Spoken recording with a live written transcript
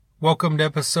Welcome to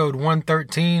episode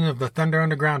 113 of the Thunder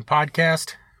Underground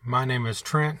podcast. My name is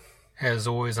Trent. As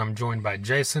always, I'm joined by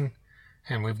Jason,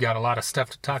 and we've got a lot of stuff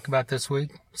to talk about this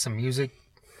week. Some music,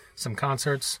 some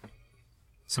concerts,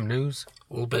 some news.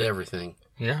 A little bit of everything.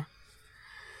 Yeah.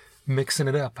 Mixing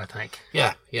it up, I think.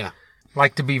 Yeah.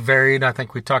 Like to be varied. I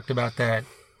think we talked about that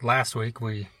last week.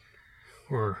 We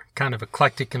were kind of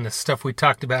eclectic in the stuff we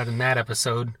talked about in that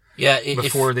episode. Yeah.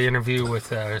 Before the interview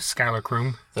with Skylar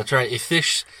Kroom. That's right.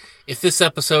 If this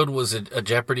episode was a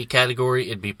Jeopardy category,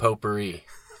 it'd be potpourri.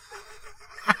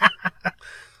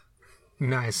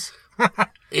 Nice.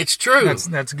 It's true.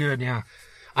 That's good, yeah.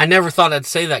 I never thought I'd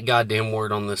say that goddamn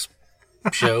word on this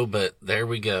show, but there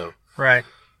we go. Right.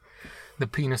 The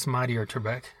penis mightier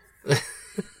Trebek.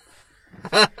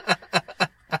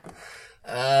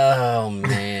 Oh,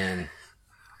 man.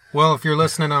 Well, if you're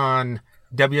listening on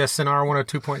WSNR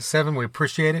 102.7, we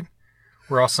appreciate it.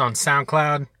 We're also on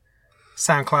SoundCloud,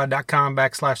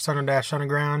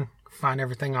 soundcloud.com/Thunder-Underground. Find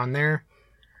everything on there.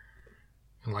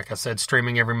 And like I said,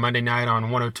 streaming every Monday night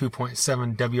on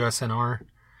 102.7 WSNR.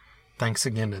 Thanks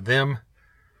again to them.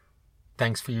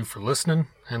 Thanks for you for listening.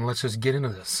 And let's just get into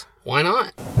this. Why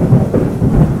not?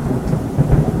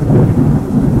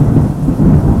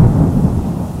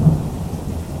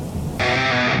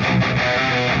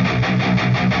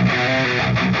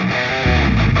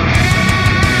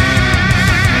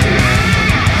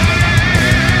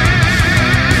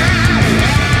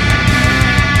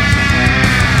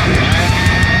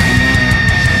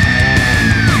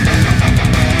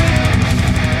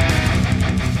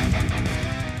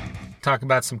 Talk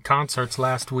about some concerts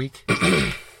last week.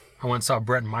 I went and saw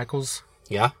Bret Michaels.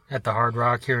 Yeah? At the Hard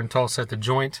Rock here in Tulsa at the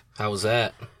Joint. How was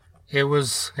that? It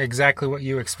was exactly what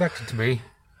you expect it to be.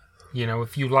 You know,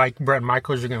 if you like Bret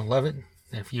Michaels, you're going to love it.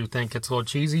 If you think it's a little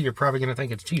cheesy, you're probably going to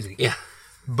think it's cheesy. Yeah.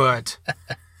 But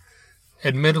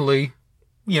admittedly,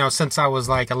 you know, since I was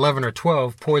like 11 or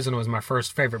 12, Poison was my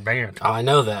first favorite band. Oh, I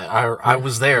know that. I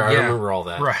was there. I remember all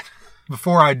that. Right.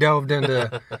 Before I delved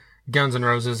into Guns N'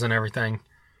 Roses and everything,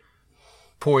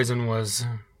 Poison was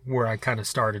where I kind of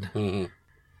started. Mm-hmm.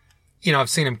 You know, I've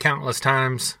seen him countless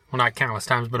times. Well, not countless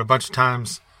times, but a bunch of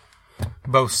times.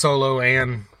 Both solo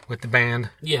and with the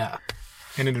band. Yeah.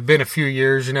 And it had been a few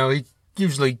years. You know, he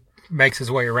usually makes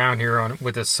his way around here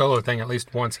with his solo thing at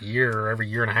least once a year or every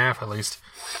year and a half at least.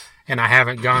 And I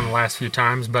haven't gone the last few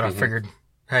times, but I figured,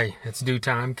 hey, it's due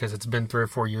time because it's been 3 or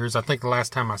 4 years. I think the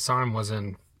last time I saw him was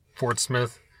in Fort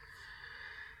Smith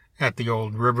at the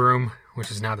old Rib Room,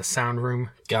 which is now the Sound Room.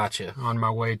 Gotcha. On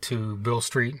my way to Bill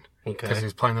Street. Okay. Because he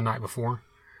was playing the night before.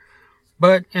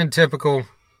 But in typical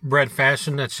Bret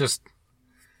fashion, it's just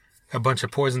a bunch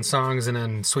of Poison songs and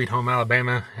then Sweet Home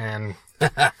Alabama and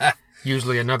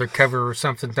usually another cover or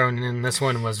something thrown in. This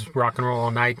one was Rock and Roll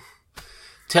All Night.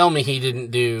 Tell me he didn't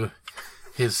do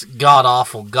his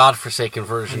god-awful, god-forsaken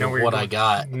version of What I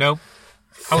Got. Nope.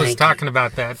 I was talking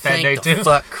about that day too.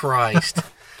 Fuck Christ.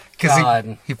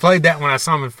 Because he played that when I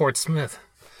saw him in Fort Smith.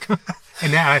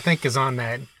 And that, I think, is on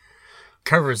that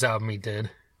covers album he did.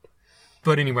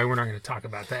 But anyway, we're not going to talk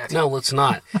about that. No, let's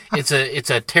not. It's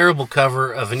a terrible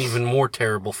cover of an even more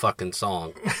terrible fucking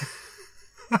song.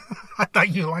 I thought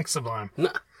you liked Sublime.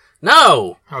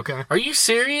 No. Okay. Are you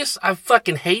serious? I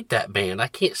fucking hate that band. I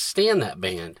can't stand that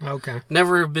band. Okay.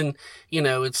 Never have been, you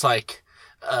know, it's like,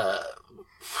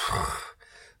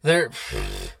 they're,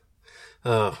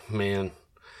 oh, man.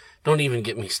 Don't even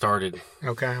get me started.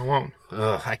 Okay, I won't.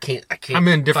 I can't I'm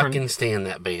indifferent. Fucking stand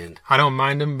that band. I don't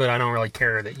mind them, but I don't really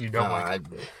care that you don't like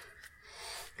them.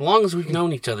 As long as we've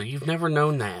known each other, you've never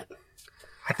known that.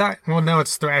 I thought, well, no,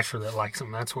 it's Thrasher that likes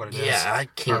them. That's what it is. Yeah, I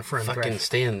can't fucking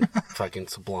stand fucking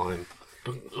Sublime.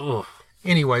 Ugh.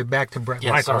 Anyway, back to Bret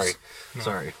Michaels.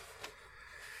 Sorry.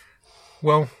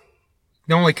 Well,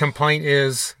 the only complaint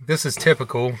is, this is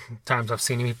typical, times I've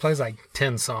seen him, he plays like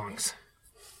 10 songs.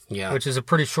 Yeah. Which is a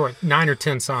pretty short, 9 or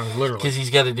 10 songs, literally. Because he's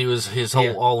got to do his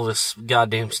whole, all of his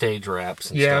goddamn stage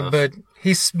raps and Yeah, stuff. but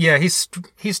he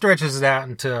stretches it out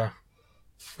into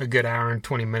a good hour and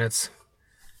 20 minutes.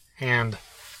 And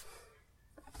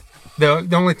the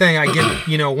only thing I give,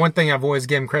 you know, one thing I've always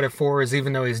given him credit for is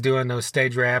even though he's doing those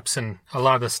stage raps and a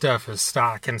lot of the stuff is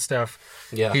stock and stuff,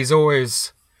 yeah, he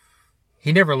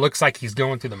never looks like he's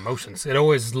going through the motions. It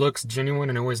always looks genuine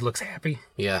and always looks happy.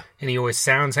 Yeah. And he always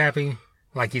sounds happy.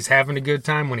 Like he's having a good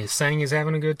time. When he's saying he's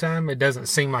having a good time, it doesn't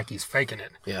seem like he's faking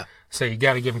it. Yeah. So you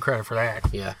got to give him credit for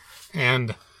that. Yeah.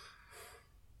 And,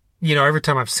 you know, every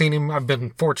time I've seen him, I've been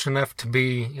fortunate enough to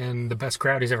be in the best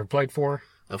crowd he's ever played for.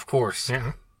 Of course.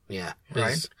 Yeah. Yeah.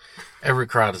 Right. Every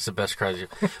crowd is the best crowd.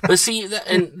 But see,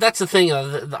 and that's the thing.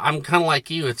 I'm kind of like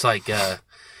you. It's like,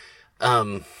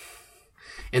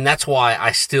 And that's why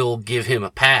I still give him a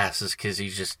pass, is because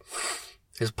he's just,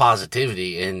 his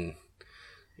positivity, and,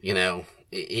 you know,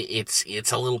 it's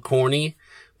a little corny,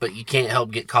 but you can't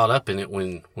help get caught up in it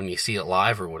when you see it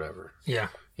live or whatever. Yeah.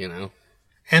 You know?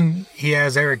 And he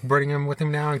has Eric Brittingham with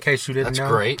him now, in case you didn't know.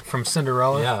 That's great. From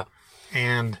Cinderella. Yeah.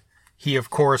 And he, of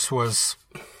course, was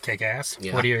kick-ass.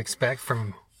 Yeah. What do you expect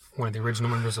from one of the original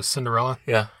members of Cinderella?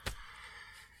 Yeah.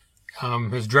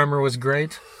 His drummer was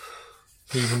great.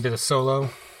 He even did a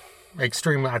solo. I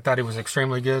thought he was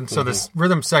extremely good. So this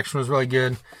rhythm section was really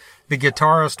good. The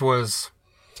guitarist was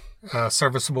a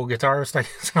serviceable guitarist, I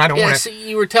guess. I don't want to... See,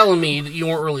 you were telling me that you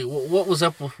weren't really... What was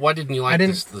up with... Why didn't you like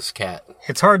this cat?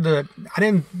 It's hard to...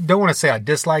 don't want to say I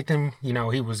disliked him. You know,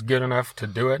 he was good enough to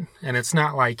do it. And it's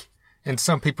not like... And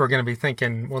some people are going to be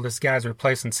thinking, well, this guy's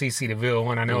replacing CC DeVille.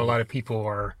 And I know a lot of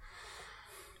people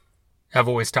have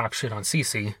always talked shit on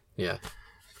CC. Yeah.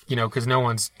 You know, because no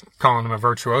one's calling him a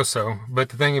virtuoso. But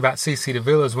the thing about CC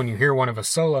DeVille is when you hear one of his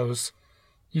solos,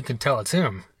 you can tell it's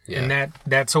him. Yeah. And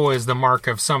that's always the mark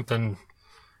of something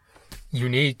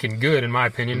unique and good, in my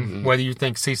opinion. Mm-hmm. Whether you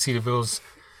think CC DeVille's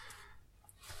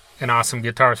an awesome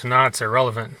guitarist or not, it's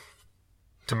irrelevant.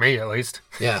 To me, at least.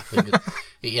 Yeah.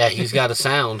 Yeah, he's got a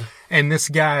sound. And this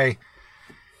guy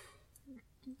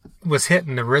was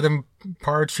hitting the rhythm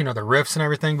parts, you know, the riffs and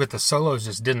everything, but the solos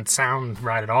just didn't sound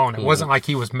right at all. And it wasn't like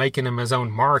he was making them his own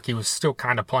mark. He was still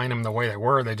kind of playing them the way they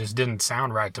were. They just didn't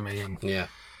sound right to me. And, yeah.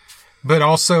 But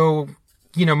also,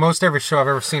 you know, most every show I've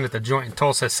ever seen at the Joint in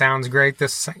Tulsa sounds great.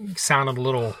 This sounded a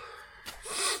little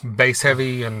bass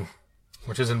heavy, and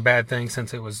which isn't a bad thing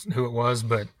since it was who it was,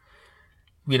 but,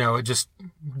 you know, it just,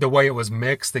 the way it was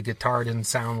mixed, the guitar didn't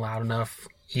sound loud enough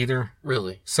either.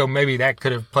 Really? So maybe that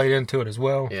could have played into it as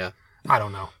well. Yeah. I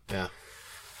don't know. Yeah.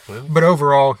 Well. But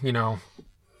overall, you know,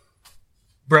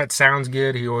 Bret sounds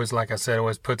good. He always, like I said,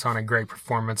 always puts on a great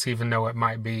performance, even though it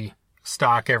might be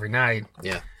stock every night.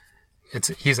 Yeah.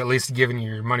 He's at least giving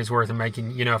you your money's worth and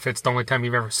making, you know, if it's the only time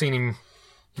you've ever seen him,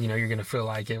 you know, you're going to feel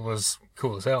like it was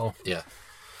cool as hell. Yeah.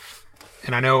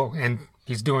 And I know, and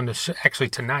he's doing this actually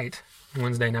tonight,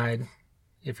 Wednesday night,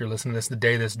 if you're listening to this, the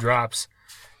day this drops,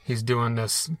 he's doing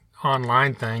this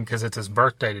online thing because it's his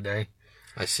birthday today.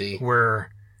 I see.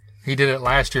 Where he did it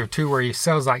last year too, where he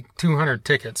sells like 200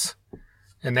 tickets,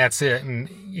 and that's it. And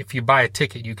if you buy a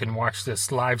ticket, you can watch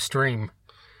this live stream,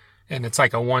 and it's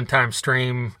like a one-time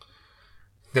stream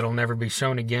that'll never be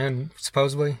shown again,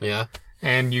 supposedly. Yeah.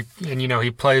 And you know,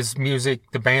 he plays music,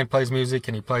 the band plays music,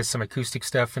 and he plays some acoustic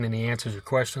stuff, and then he answers your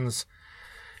questions.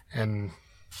 And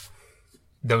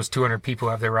those 200 people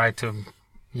have the right to,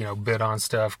 you know, bid on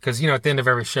stuff. Because, you know, at the end of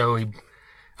every show, he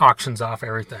auctions off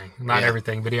everything. Not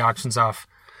everything, but he auctions off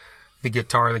the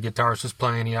guitar the guitarist is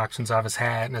playing. He auctions off his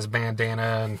hat and his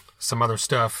bandana and some other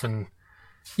stuff. And,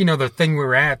 you know, the thing we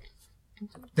were at,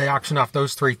 they auctioned off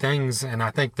those three things, and I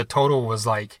think the total was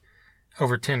like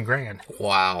over 10 grand.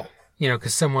 Wow. You know,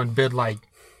 because someone bid like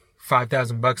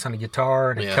 $5,000 on a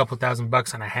guitar and a couple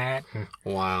 $1,000 on a hat. And,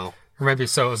 wow. Or maybe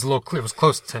so. It was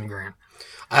close to 10 grand.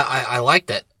 I like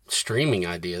that streaming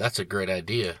idea. That's a great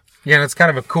idea. Yeah, and it's kind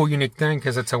of a cool, unique thing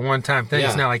because it's a one-time thing. Yeah.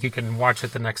 It's not like you can watch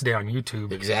it the next day on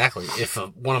YouTube. Exactly. If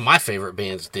one of my favorite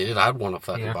bands did it, I'd want to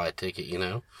fucking buy a ticket, you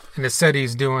know? And it said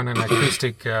he's doing an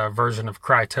acoustic version of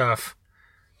Cry Tough,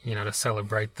 you know, to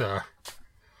celebrate the,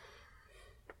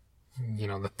 you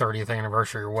know, the 30th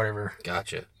anniversary or whatever.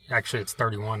 Gotcha. Actually, it's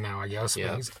 31 now, I guess. Yeah.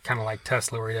 But he's kind of like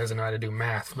Tesla where he doesn't know how to do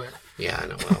math. But yeah, I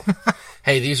know. Well,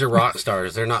 hey, these are rock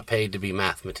stars. They're not paid to be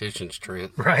mathematicians,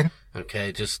 Trent. Right.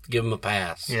 Okay, just give them a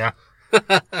pass. Yeah.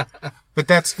 But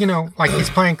that's, you know, like he's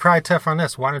playing Cry Tough on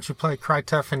this. Why don't you play Cry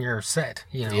Tough in your set?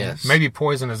 You know, yes. Maybe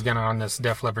Poison is going to on this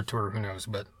Def Leppard tour. Who knows?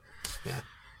 But yeah,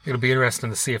 it'll be interesting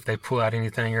to see if they pull out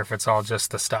anything or if it's all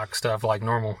just the stock stuff like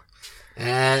normal.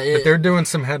 But they're doing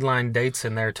some headline dates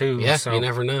in there too. Yeah, so. You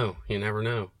never know. You never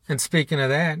know. And speaking of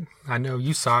that, I know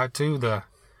you saw it too.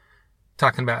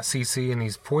 Talking about CC and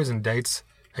these Poison dates,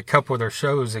 a couple of their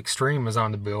shows, Extreme is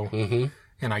on the bill. Mm-hmm.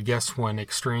 And I guess when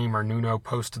Extreme or Nuno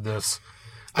posted this,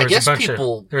 there's a bunch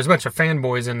of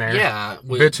fanboys in there,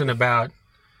 bitching about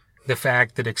the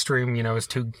fact that Extreme, you know, is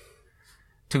too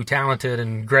talented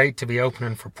and great to be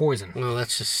opening for Poison. Well,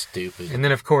 that's just stupid. And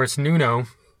then of course Nuno.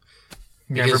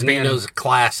 Because Nuno's a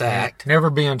class act. Never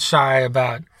being shy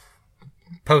about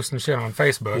posting shit on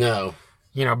Facebook. No.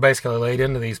 You know, basically laid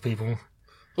into these people.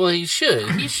 Well, he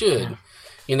should. He should.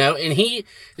 You know,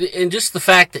 and just the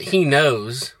fact that he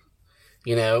knows,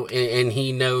 you know, and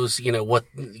he knows, you know,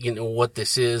 what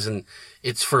this is, and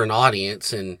it's for an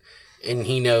audience, and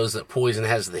he knows that Poison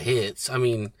has the hits. I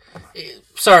mean,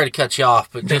 sorry to cut you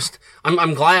off, but just,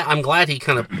 I'm glad he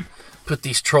kind of put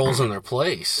these trolls in their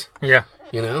place. Yeah.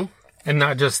 you know? And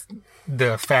not just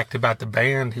the fact about the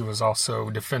band, he was also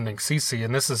defending CC,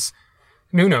 and this is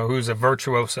Nuno, who's a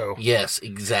virtuoso. Yes,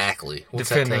 exactly. What's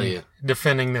that tell you?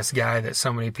 Defending this guy that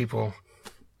so many people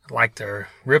like to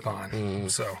rip on.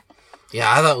 So,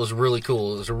 yeah, I thought it was really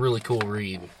cool. It was a really cool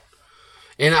read.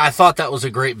 And I thought that was a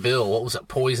great bill. What was it?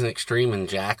 Poison Extreme and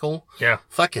Jackal? Yeah.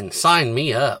 Fucking sign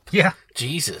me up. Yeah.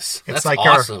 Jesus. It's That's like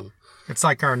awesome. It's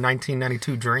like our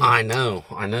 1992 dream. I know.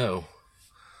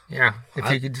 Yeah.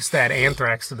 If you could just add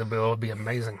Anthrax to the bill, it'd be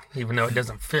amazing, even though it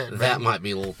doesn't fit. That might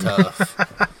be a little tough.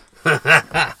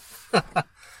 I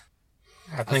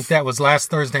think that was last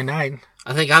Thursday night.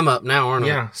 I think I'm up now, aren't I?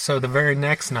 Yeah. So the very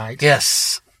next night.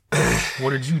 Yes.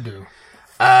 What did you do?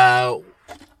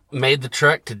 Made the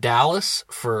trek to Dallas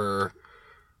for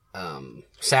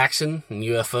Saxon and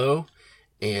UFO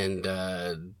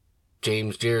and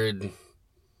James Jared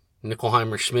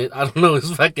Nickelheimer Schmidt. I don't know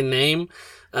his fucking name.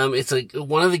 It's like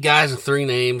one of the guys with 3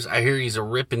 names. I hear he's a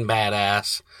ripping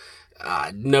badass.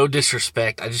 No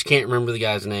disrespect. I just can't remember the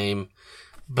guy's name.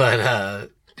 But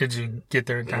did you get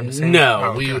there in time to see him? No,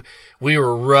 Oh, okay. we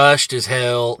were rushed as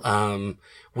hell.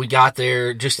 We got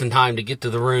there just in time to get to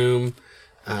the room,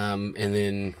 and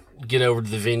then get over to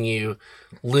the venue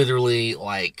literally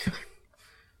like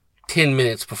 10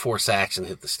 minutes before Saxon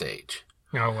hit the stage.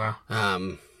 Oh, wow.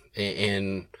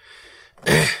 And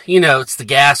you know, it's the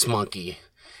Gas Monkey,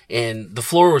 and the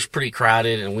floor was pretty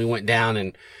crowded, and we went down,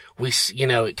 and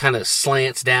it kind of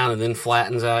slants down and then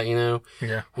flattens out, you know?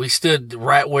 Yeah. We stood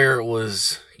right where it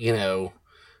was,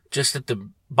 just at the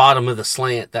bottom of the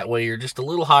slant. That way you're just a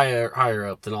little higher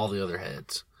up than all the other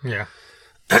heads. Yeah.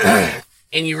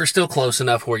 And you were still close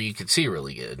enough where you could see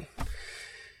really good.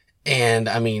 And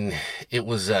I mean, it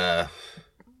was a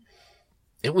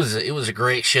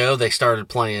great show. They started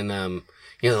playing,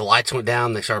 the lights went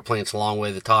down. They started playing It's a Long Way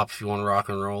to the Top If You Want to Rock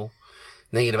and Roll.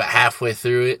 And they get about halfway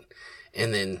through it,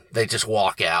 and then they just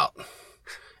walk out.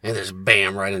 And there's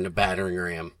bam right in the battering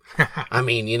ram. I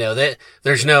mean,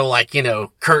 there's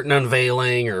no curtain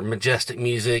unveiling or majestic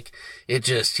music. It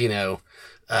just,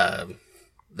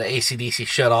 the AC/DC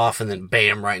shut off and then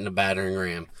bam right in the battering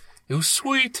ram. It was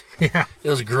sweet. Yeah. It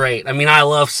was great. I mean, I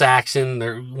love Saxon.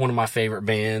 They're one of my favorite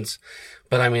bands.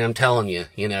 But I mean, I'm telling you,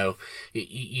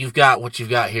 you've got what you've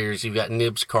got here is you've got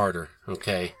Nibs Carter,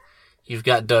 okay? You've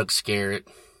got Doug Scarrett.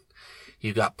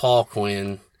 You've got Paul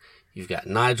Quinn. You've got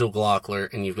Nigel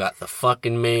Glockler. And you've got the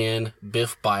fucking man,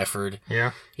 Biff Byford.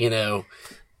 Yeah.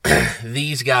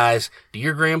 These guys, do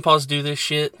your grandpas do this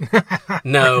shit?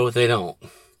 No, they don't.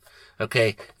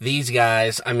 Okay? These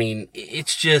guys, I mean,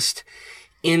 it's just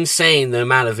insane the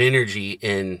amount of energy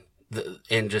and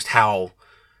just how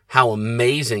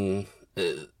amazing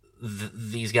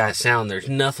these guys sound. There's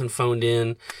nothing phoned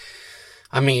in.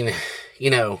 I mean,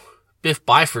 Biff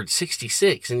Byford's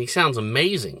 66 and he sounds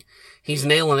amazing. He's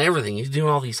nailing everything. He's doing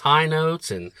all these high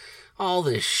notes and all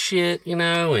this shit,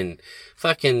 and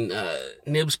fucking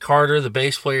Nibs Carter, the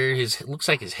bass player, it looks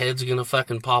like his head's gonna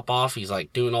fucking pop off. He's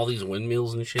like doing all these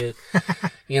windmills and shit.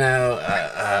 And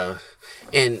I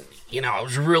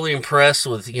was really impressed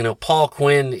with, Paul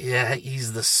Quinn. Yeah,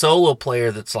 he's the solo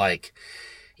player that's like,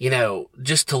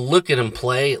 just to look at him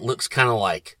play, it looks kind of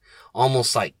like,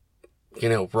 almost like,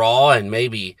 raw and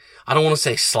maybe, I don't want to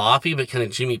say sloppy, but kind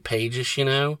of Jimmy Page-ish,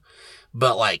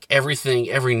 but like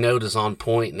every note is on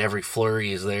point and every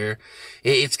flurry is there.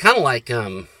 It's kind of like,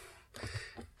 a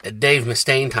Dave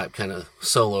Mustaine type kind of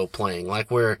solo playing,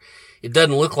 like where it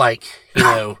doesn't look like,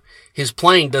 his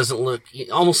playing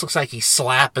it almost looks like he's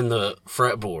slapping the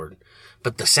fretboard,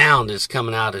 but the sound is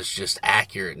coming out as just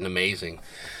accurate and amazing.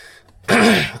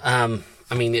 I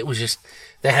mean, it was just,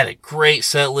 they had a great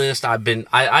set list. I'd been,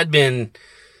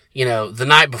 the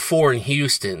night before in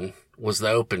Houston was the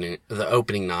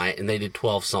opening night, and they did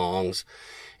 12 songs.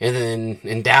 And then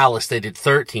in Dallas, they did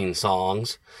 13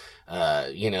 songs.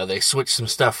 They switched some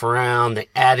stuff around. They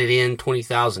added in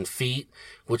 20,000 Feet,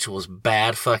 which was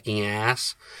bad fucking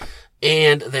ass.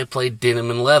 And they played Denim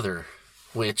and Leather,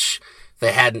 which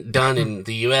they hadn't done in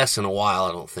the U.S. in a while,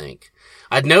 I don't think.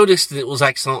 I'd noticed that it was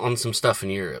like on some stuff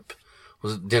in Europe,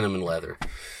 was Denim and Leather.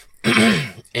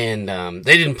 And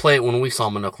they didn't play it when we saw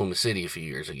them in Oklahoma City a few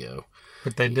years ago.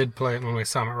 But they did play it when we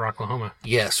saw them at Rocklahoma.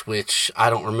 Yes, which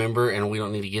I don't remember, and we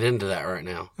don't need to get into that right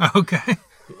now. Okay.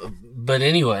 But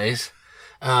anyways,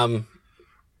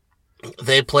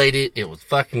 they played it. It was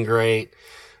fucking great.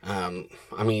 I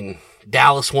mean,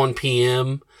 Dallas 1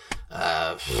 p.m.,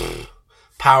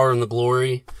 Power and the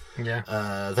Glory.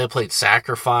 Yeah. They played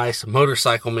Sacrifice,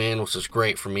 Motorcycle Man, which was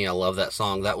great for me. I love that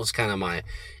song. That was kind of my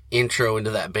intro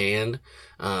into that band.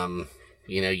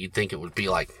 You'd think it would be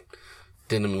like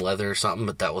denim leather or something,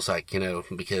 but that was like,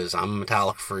 because I'm a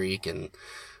Metallica freak and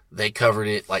they covered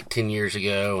it like 10 years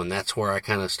ago, and that's where I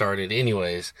kind of started.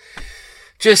 Anyways,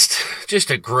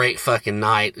 just a great fucking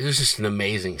night. It was just an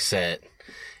amazing set.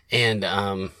 And,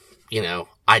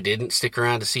 I didn't stick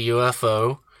around to see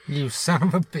UFO. You son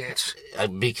of a bitch.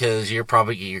 Because you're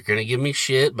going to give me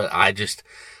shit, but I'm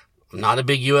not a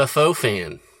big UFO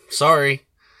fan. Sorry.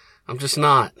 I'm just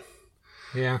not.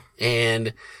 Yeah.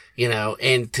 And,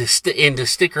 and to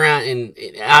stick around, and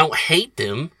I don't hate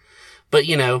them, but,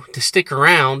 to stick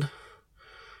around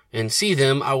and see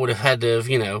them, I would have had to have,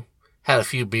 had a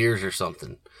few beers or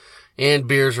something. And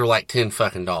beers were like $10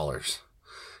 fucking.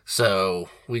 So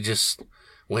we just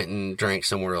went and drank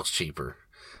somewhere else cheaper.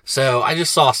 So I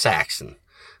just saw Saxon.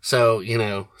 So,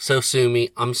 so sue me.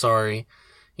 I'm sorry.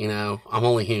 I'm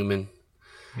only human.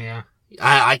 Yeah.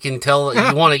 I can tell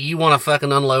you want to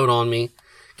fucking unload on me.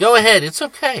 Go ahead. It's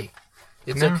okay.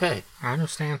 It's okay. I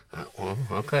understand. Well,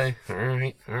 okay. All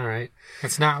right.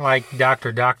 It's not like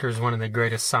Dr. Doctor is one of the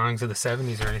greatest songs of the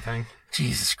 70s or anything.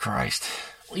 Jesus Christ.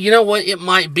 You know what? It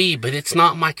might be, but it's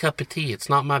not my cup of tea. It's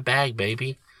not my bag,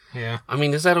 baby. Yeah. I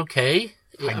mean, is that okay?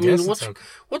 I guess it's okay.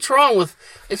 What's wrong with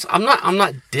I'm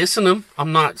not dissing them.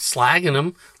 I'm not slagging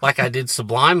them like I did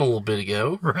Sublime a little bit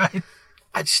ago. Right.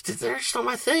 they're just not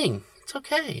my thing. It's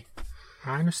okay.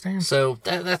 I understand. So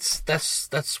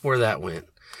that's where that went.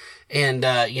 And,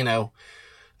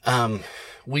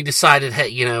 we decided,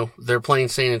 hey, they're playing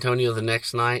San Antonio the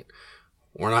next night.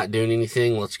 We're not doing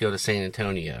anything. Let's go to San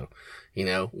Antonio.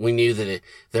 We knew that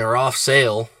they're off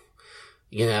sale,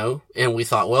 and we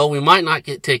thought, well, we might not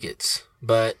get tickets,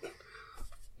 but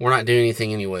we're not doing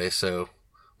anything anyway. So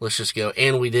let's just go.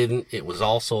 And we didn't. It was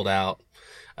all sold out.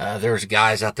 There was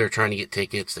guys out there trying to get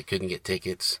tickets that couldn't get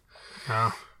tickets.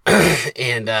 Oh.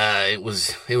 And, it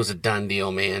was a done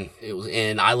deal, man.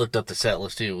 And I looked up the set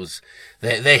list too. It was,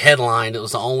 they headlined. It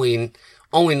was the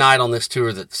only night on this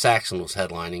tour that Saxon was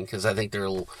headlining, because I think they do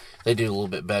a little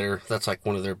bit better. That's like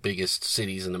one of their biggest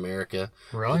cities in America.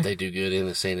 Really? That they do good in,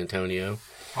 is San Antonio.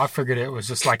 I figured it was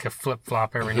just like a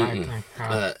flip-flop every night thing.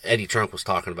 Eddie Trunk was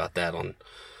talking about that on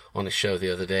the show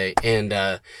the other day. And,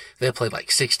 they played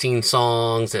like 16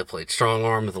 songs. They played Strong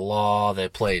Arm of the Law. They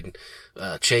played,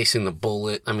 Chasing the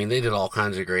Bullet. I mean, they did all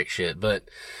kinds of great shit, but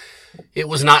it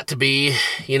was not to be,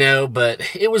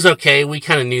 but it was okay. We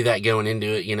kind of knew that going into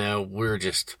it, we were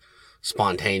just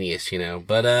spontaneous,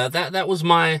 but, that was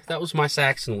my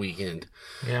Saxon weekend.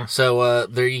 Yeah. So,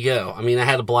 there you go. I mean, I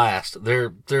had a blast.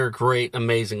 They're a great,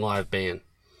 amazing live band.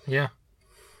 Yeah.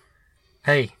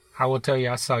 Hey, I will tell you,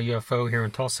 I saw UFO here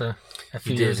in Tulsa a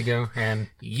few years ago, and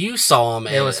you saw them.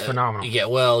 It was phenomenal. Yeah,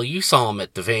 well, you saw them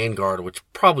at the Vanguard, which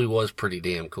probably was pretty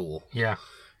damn cool. Yeah.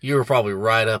 You were probably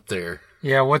right up there.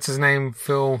 Yeah, what's his name?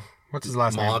 Phil, what's his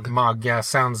last name? Mogg, yeah,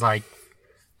 sounds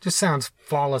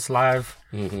flawless live.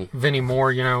 Mm-hmm. Vinnie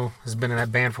Moore, has been in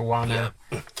that band for a while now,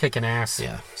 kicking ass.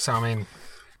 Yeah. So, I mean,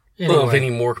 anyway. Well, Vinnie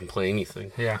Moore can play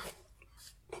anything. Yeah.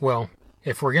 Well,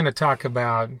 if we're going to talk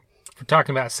about,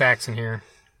 Saxon here,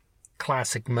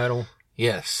 classic metal.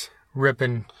 Yes.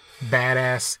 Ripping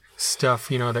badass stuff,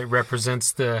 that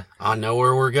represents I know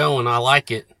where we're going. I like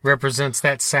it. Represents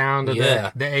that sound of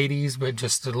the 80s, but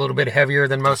just a little bit heavier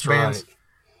than most bands. Right.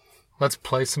 Let's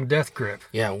play some Deathgrip.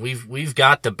 Yeah, we've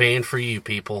got the band for you,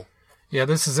 people. Yeah,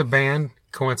 this is a band,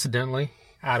 coincidentally,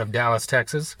 out of Dallas,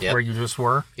 Texas, where you just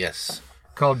were. Yes.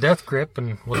 Called Deathgrip,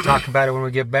 and we'll talk about it when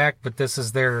we get back, but this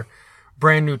is their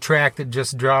brand new track that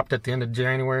just dropped at the end of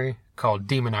January called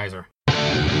Demonizer.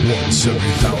 Once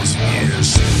every 1,000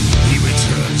 years, he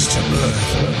returns to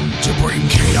Earth to bring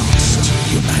chaos to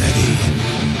humanity.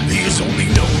 He is only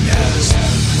known as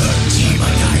the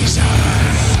Demonizer.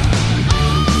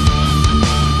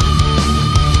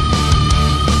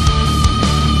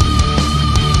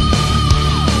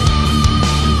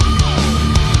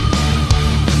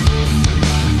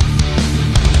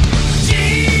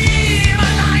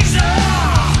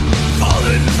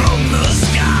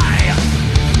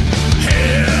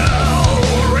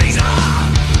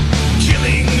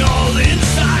 Killing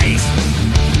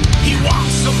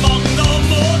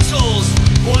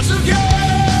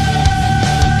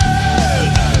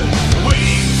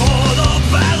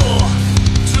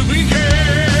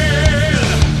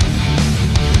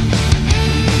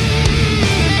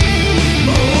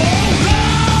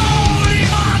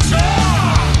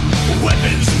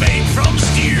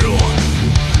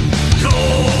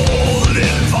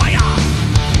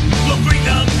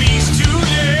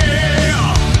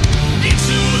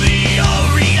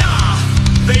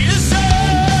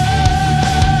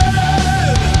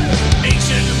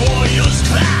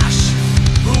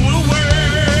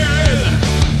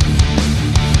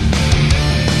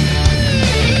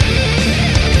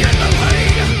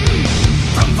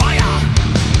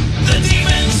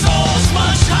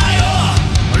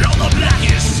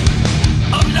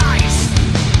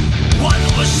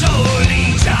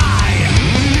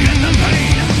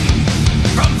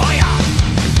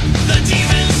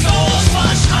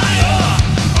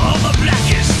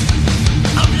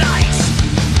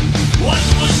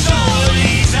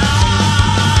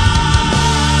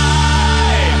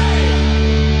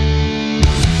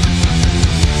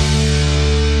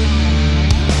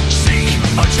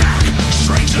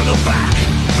to the back,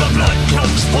 the blood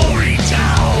comes pouring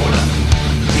down.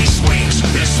 He swings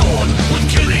his sword with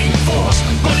killing force,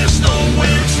 but it's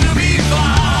nowhere to be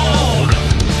found.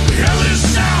 Hellish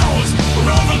sounds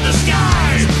roll from the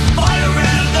skies, fire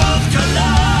and love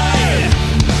collide.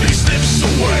 He slips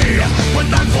away, but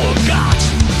not forgot.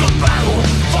 The battle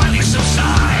finally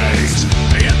subsides.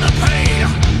 In the pain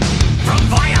from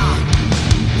fire,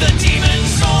 the demon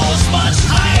soars much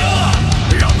higher.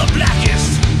 On the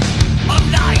blackest of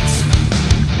nights,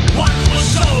 one will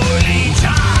surely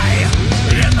die.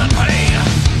 In the pain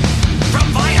from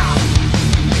fire,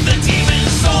 the demon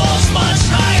soars much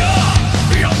higher.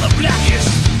 On the blackest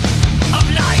of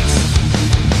nights,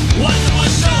 one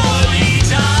will surely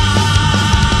die.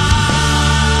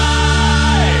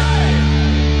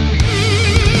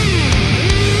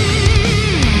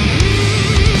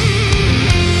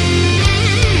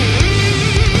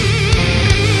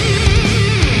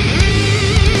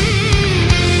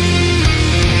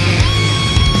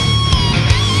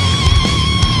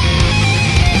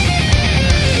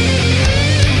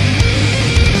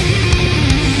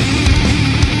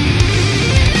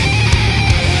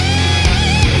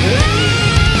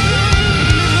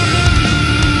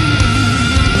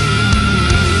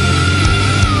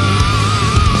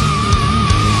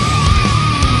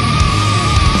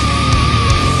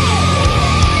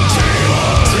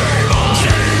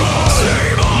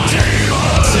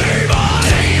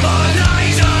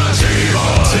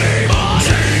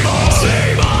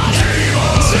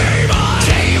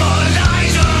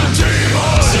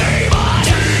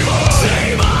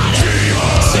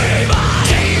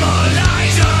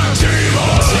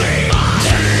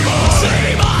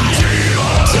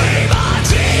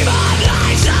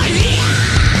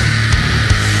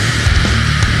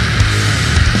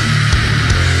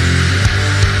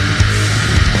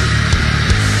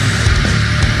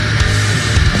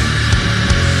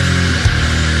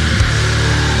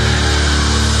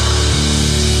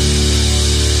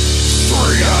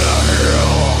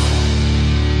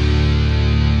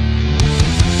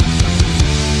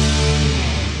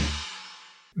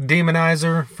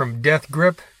 Demonizer from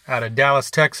Deathgrip out of Dallas,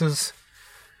 Texas.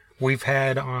 We've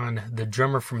had on the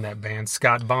drummer from that band,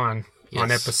 Scott Bond, on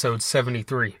Yes. episode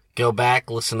 73. Go back,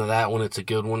 listen to that one. It's a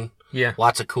good one. Yeah.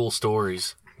 Lots of cool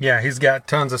stories. Yeah, he's got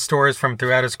tons of stories from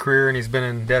throughout his career, and he's been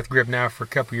in Deathgrip now for a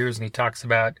couple years, and he talks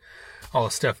about all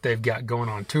the stuff they've got going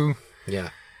on, too. Yeah.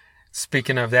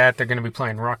 Speaking of that, they're going to be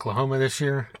playing Rocklahoma this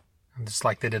year, just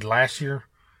like they did last year.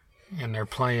 And they're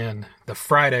playing the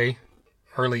Friday,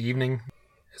 early evening,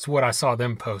 is what I saw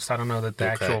them post. I don't know that the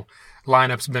actual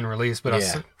lineup's been released, but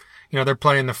they're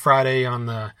playing the Friday on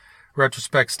the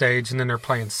retrospect stage, and then they're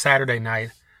playing Saturday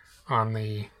night on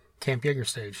the Camp Jager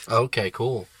stage. Okay,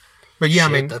 cool. But yeah,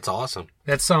 Shit, I mean, that's awesome.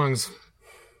 that song's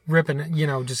ripping,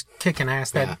 just kicking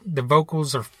ass. That the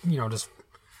vocals are, just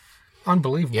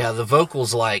unbelievable. Yeah, the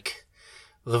vocals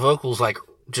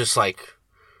just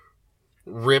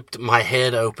ripped my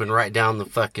head open right down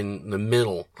the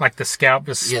middle. Like the scalp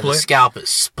is split. Yeah, the scalp is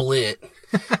split,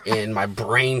 and my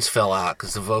brains fell out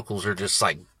because the vocals are just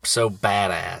so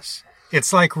badass.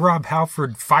 It's like Rob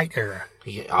Halford Fight era.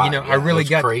 Yeah, I really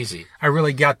got crazy. I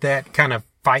really got that kind of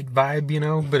fight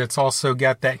vibe, but it's also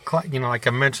got that, like I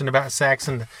mentioned about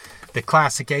Saxon, the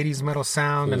classic 80s metal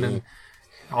sound, and then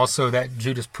also that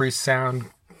Judas Priest sound,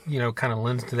 kind of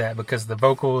lends to that because the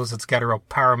vocals, it's got a real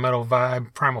power metal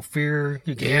vibe, Primal Fear,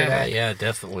 you can hear that. Yeah,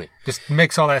 definitely. Just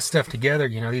mix all that stuff together,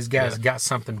 these guys got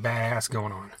something badass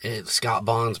going on. Scott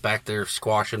Bond's back there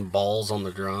squashing balls on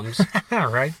the drums.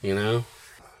 Right? Yeah,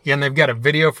 and they've got a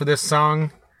video for this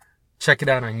song. Check it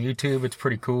out on YouTube. It's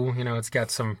pretty cool. It's got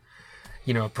some,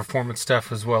 performance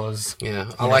stuff as well as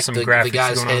I like some the graphics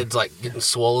guy's going on. head's getting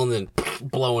swollen and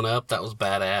blowing up. That was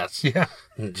badass. Yeah.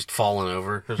 And just falling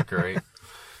over. It was great.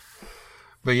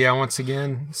 But yeah, once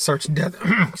again, search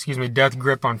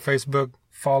Deathgrip on Facebook.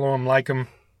 Follow them, like them.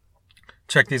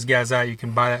 Check these guys out. You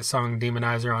can buy that song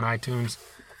Demonizer on iTunes.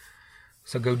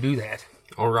 So go do that.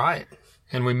 All right.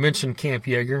 And we mentioned Camp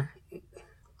Jager.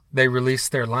 They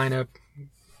released their lineup,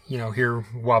 here a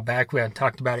while back. We hadn't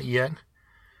talked about it yet.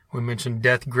 We mentioned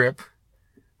Deathgrip.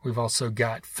 We've also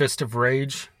got Fist of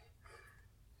Rage,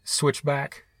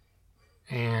 Switchback,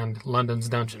 and London's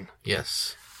Dungeon.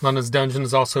 Yes. London's Dungeon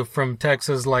is also from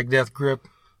Texas, like Deathgrip.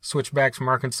 Switchback's from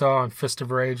Arkansas, and Fist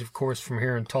of Rage, of course, from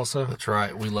here in Tulsa. That's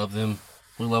right. We love them.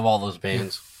 We love all those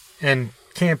bands. And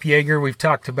Camp Jager, we've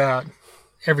talked about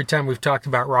every time we've talked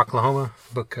about Rocklahoma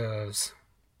because,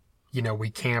 we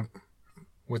camp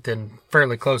within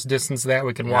fairly close distance of that.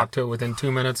 We can walk to it within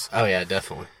 2 minutes. Oh, yeah,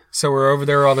 definitely. So we're over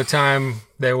there all the time.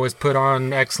 They always put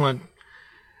on excellent,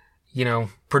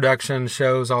 production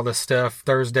shows, all this stuff.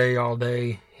 Thursday all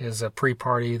day is a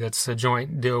pre-party that's a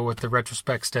joint deal with the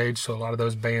retrospect stage, so a lot of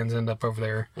those bands end up over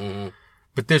there. Mm-hmm.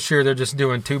 But this year they're just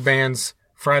doing 2 bands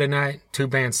Friday night, 2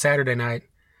 bands Saturday night,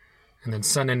 and then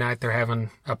Sunday night they're having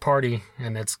a party,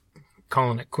 and it's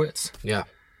calling it quits. Yeah.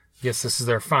 Guess this is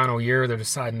their final year. They're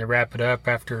deciding to wrap it up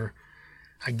after,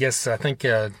 I think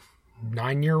a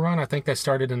 9-year run. I think they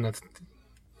started it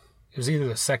was either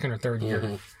the 2nd or 3rd year.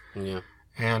 Mm-hmm. Yeah.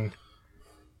 And,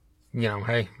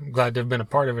 hey, glad to have been a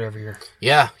part of it every year.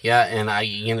 Yeah, and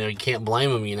you can't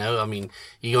blame them, I mean,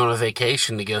 you go on a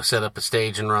vacation to go set up a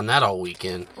stage and run that all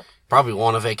weekend. Probably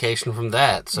want a vacation from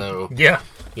that, so. Yeah.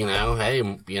 Hey,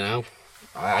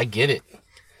 I get it.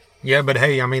 Yeah, but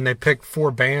hey, I mean, they picked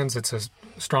 4 bands. It's a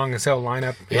strong as hell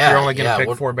lineup. If you're only going to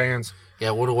pick 4 bands.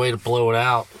 Yeah, what a way to blow it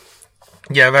out.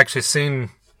 Yeah, I've actually seen,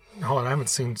 I haven't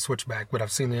seen Switchback, but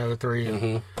I've seen the other 3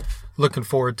 and looking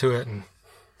forward to it. And,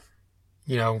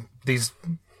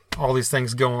 all these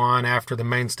things go on after the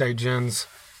main stage ends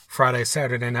Friday,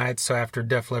 Saturday night. So after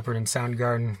Def Leppard and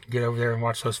Soundgarden, get over there and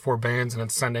watch those 4 bands. And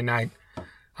it's Sunday night.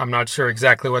 I'm not sure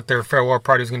exactly what their farewell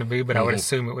party is going to be, but I would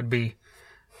assume it would be,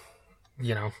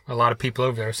 a lot of people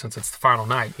over there since it's the final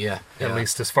night. Yeah. At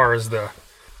least as far as the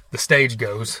stage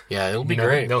goes. Yeah, it'll be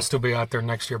great. They'll still be out there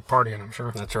next year partying, I'm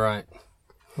sure. That's right.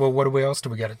 Well, what else do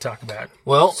we got to talk about?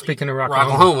 Well, speaking of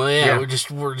Rocklahoma, yeah.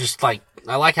 We're just like,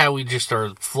 I like how we just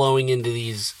are flowing into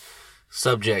these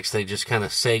subjects. They just kind of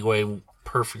segue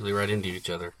perfectly right into each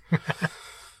other.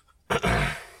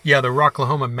 Yeah, the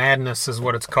Rocklahoma Madness is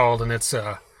what it's called, and it's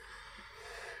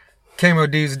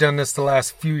KMOD's done this the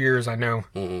last few years, I know,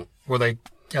 where they,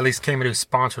 at least KMOD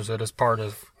sponsors it as part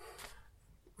of,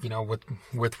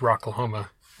 with Rocklahoma,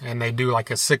 and they do like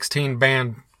a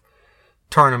 16-band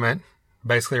tournament,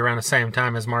 basically around the same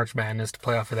time as March Madness to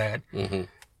play off of that. Mm-hmm.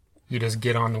 You just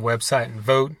get on the website and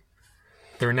vote.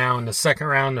 They're now in the 2nd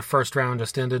round. The 1st round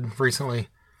just ended recently.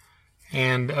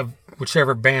 And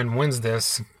whichever band wins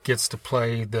this gets to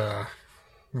play the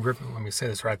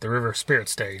River Spirit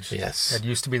stage. Yes. It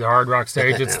used to be the Hard Rock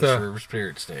stage. It's the River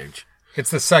Spirit stage. It's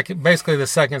the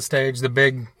second stage, the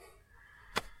big,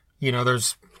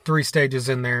 there's 3 stages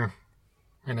in there,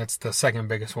 and it's the second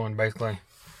biggest one, basically.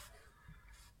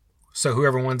 So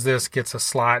whoever wins this gets a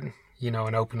slot,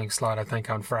 an opening slot, I think,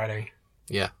 on Friday.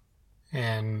 Yeah.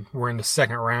 And we're in the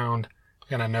 2nd round,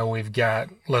 and I know we've got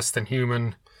Less Than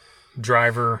Human,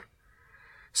 Driver,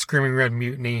 Screaming Red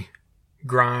Mutiny,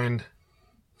 Grind,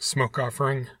 Smoke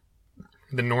Offering,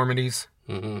 the Normandies,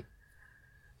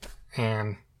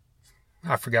 and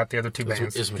I forgot the other 2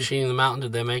 bands. Is Machine in the Mountain,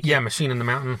 did they make it? Yeah, Machine in the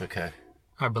Mountain. Okay.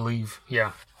 I believe,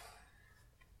 yeah.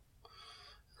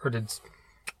 Or did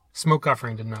Smoke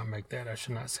Offering did not make that? I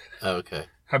should not say that. Oh, okay.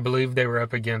 I believe they were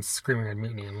up against Screaming Red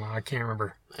Mutiny in law. I can't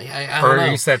remember. I or at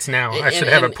least that's now. I should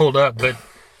have it pulled up, but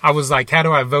I was like, how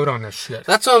do I vote on this shit?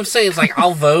 That's what I'm saying. It's like,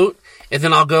 I'll vote, and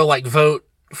then I'll go, vote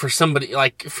for somebody,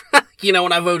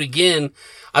 when I vote again,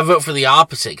 I vote for the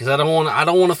opposite, because I don't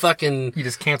want to fucking... You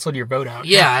just canceled your vote out.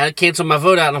 Yeah, I canceled my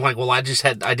vote out, and I'm like, well, I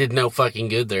did no fucking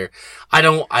good there. I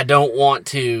don't want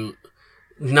to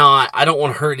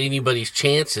hurt anybody's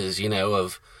chances,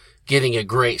 of getting a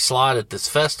great slot at this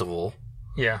festival.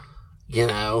 Yeah.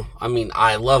 I mean,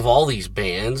 I love all these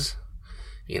bands,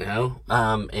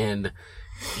 and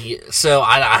so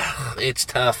it's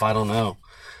tough. I don't know,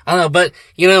 but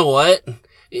you know what?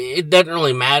 It doesn't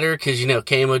really matter because,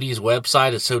 KMOD's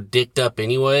website is so dicked up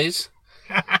anyways.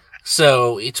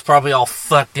 So it's probably all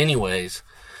fucked anyways.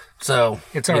 So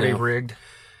it's already rigged.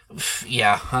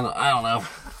 Yeah. I don't know.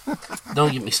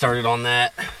 Don't get me started on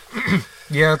that.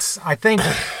 Yeah. I think,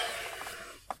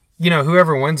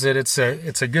 whoever wins it, it's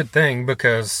a good thing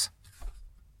because,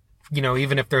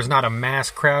 even if there's not a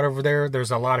mass crowd over there,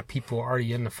 there's a lot of people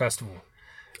already in the festival.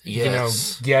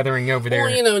 Yes. Gathering over there.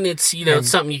 Well, and it's, it's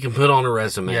something you can put on a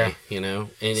resume, and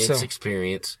it's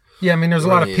experience. Yeah, I mean, there's a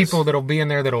lot of people that'll be in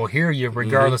there that'll hear you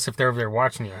regardless if they're over there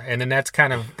watching you. And then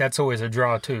that's always a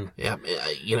draw, too. Yeah,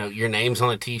 your name's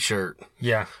on a T-shirt.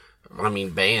 Yeah. I mean,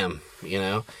 bam,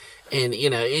 And,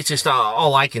 it's just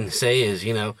all I can say is,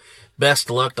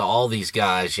 best of luck to all these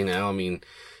guys, I mean,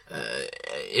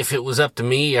 if it was up to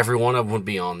me, every one of them would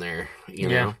be on there, you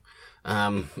know?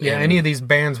 Any of these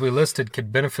bands we listed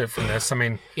could benefit from this. I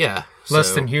mean,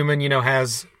 Less Than Human,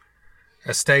 has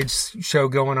a stage show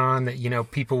going on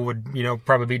that, people would,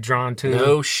 probably be drawn to.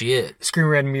 No shit. Scream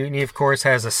Red Mutiny, of course,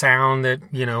 has a sound that,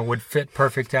 would fit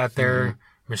perfect out there. Mm-hmm.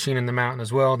 Machine in the Mountain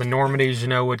as well. The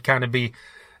Normandies, would kind of be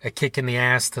a kick in the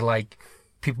ass to,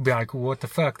 people be like, well, what the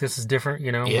fuck? This is different,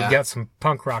 We've got some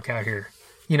punk rock out here.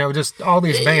 Just all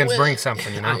these bands bring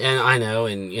something, And I know,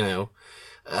 and,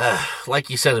 like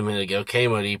you said a minute ago,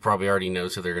 KMOD probably already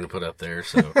knows who they're going to put up there.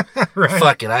 So Right.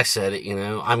 fuck it, I said it.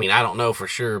 I mean, I don't know for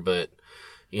sure, but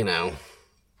Well,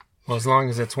 as long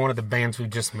as it's one of the bands we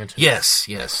just mentioned. yes.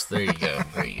 There you go.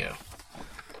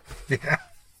 Yeah.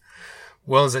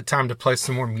 Well, is it time to play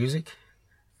some more music?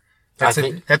 I That's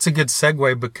think a good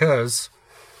segue because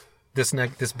this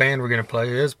band we're going to play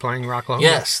is playing Rocklahoma.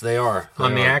 yes, they are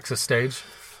On the Axis stage,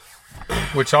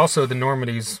 which also the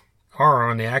Normandies are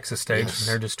on the Axis stage, Yes. and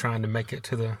they're just trying to make it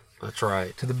to the That's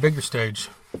right. bigger stage.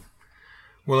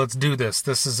 Well, let's do this.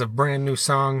 This is a brand new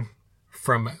song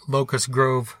from Locust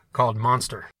Grove called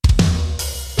Monster.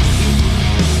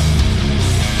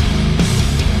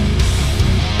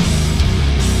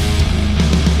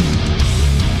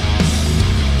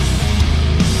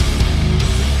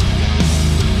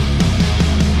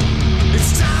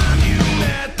 It's time you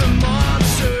met the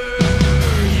monster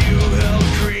you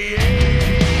helped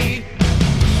create.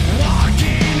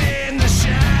 Walking in the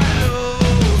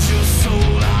shadows, your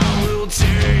soul I will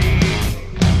take.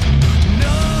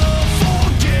 No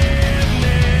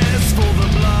forgiveness for the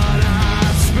blood I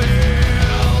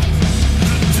spilled.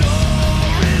 The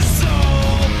door is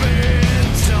open,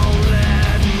 don't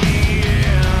let me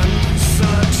in.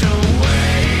 Such a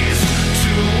waste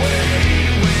to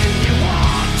wait when you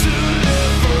want to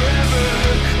live forever.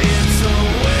 It's a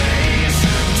waste,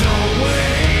 don't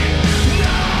wait.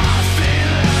 Nothing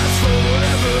lasts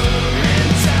forever in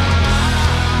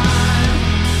time.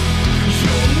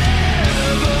 You'll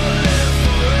never live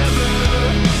forever.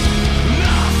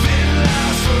 Nothing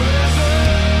lasts forever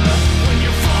when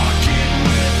you're fucking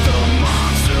with the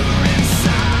monster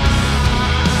inside.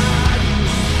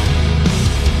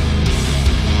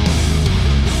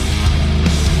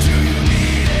 Do you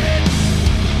need it?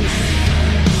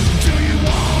 Do you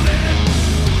want it?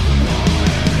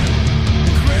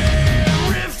 Gray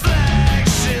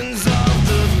reflections of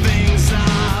the things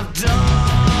I've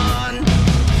done,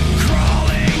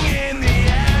 crawling in the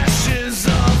ashes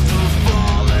of the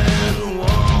fallen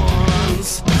ones.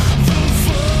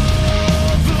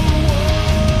 For the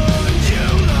one you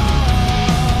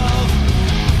love,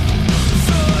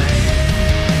 the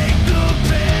ache, the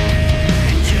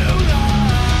pain you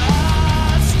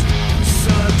lost.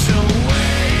 Such a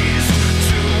waste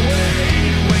to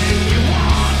wait when you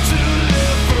want to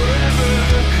live forever.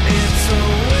 It's a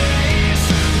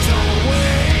waste, don't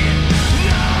wait.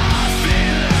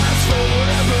 Nothing lasts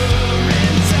forever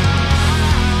in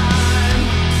time.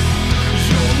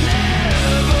 You'll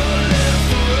never live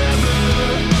forever.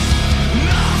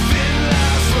 Nothing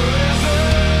lasts forever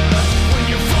when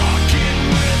you're fucking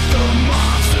with the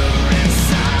monster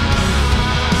inside.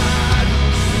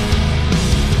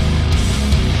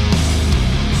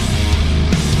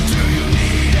 Do you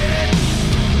need it?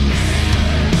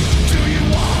 Do you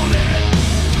want it?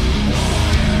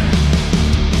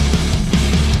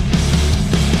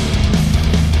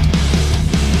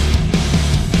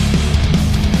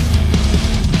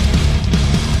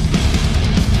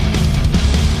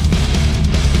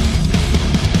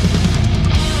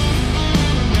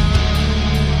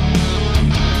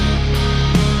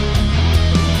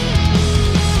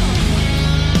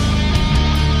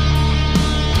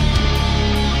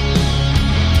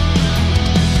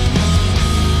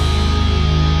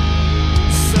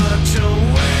 Such a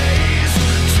waste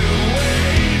to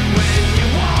wait when you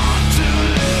want to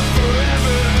live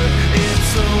forever.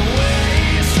 It's a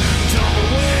waste, don't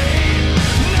wait.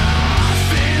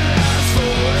 Nothing lasts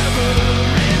forever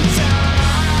in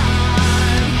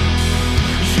time.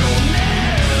 You'll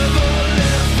never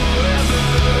live forever.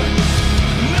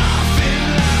 Nothing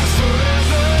lasts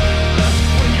forever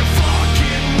when you're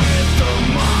fucking with the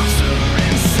monster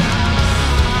inside.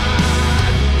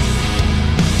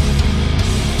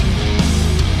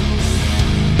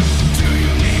 Do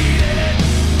you need it?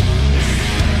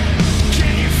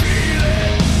 Can you feel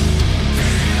it?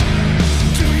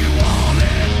 Do you want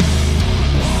it?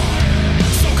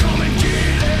 So come and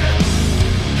get it.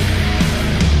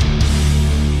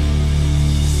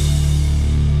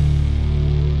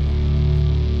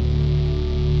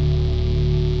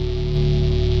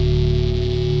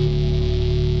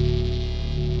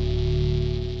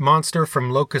 Monster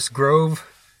from Locust Grove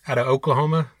out of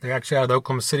Oklahoma. They're actually out of the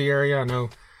Oklahoma City area. I know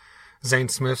Zane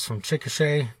Smith's from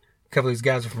Chickasha. A couple of these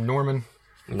guys are from Norman.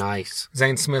 Nice.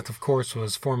 Zane Smith, of course,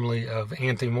 was formerly of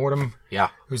Antemortem, Yeah.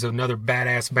 who's another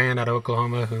badass band out of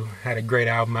Oklahoma who had a great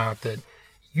album out that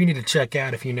you need to check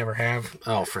out if you never have.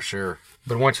 Oh, for sure.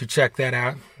 But once you check that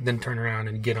out, then turn around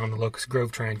and get on the Locust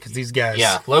Grove train because these guys...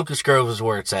 Yeah, Locust Grove is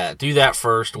where it's at. Do that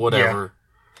first, whatever.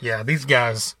 Yeah, these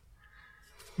guys...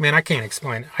 Man, I can't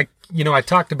explain it. I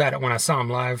talked about it when I saw them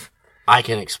live, I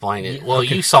can explain it. Well,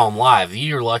 you saw them live.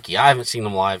 You're lucky. I haven't seen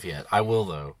them live yet. I will,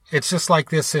 though. It's just like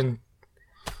this in,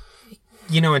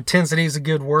 intensity is a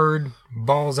good word.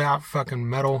 Balls out fucking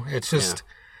metal. It's just,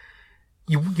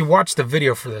 you watch the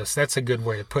video for this. That's a good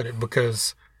way to put it,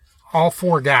 because all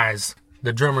four guys,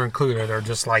 the drummer included, are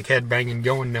just like headbanging,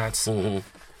 going nuts. Mm-hmm.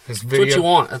 This video, That's what you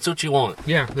want. That's what you want.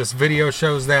 Yeah, this video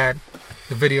shows that.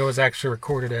 The video is actually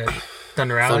recorded at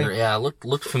Thunder Alley. Yeah,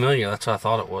 looked familiar. That's what I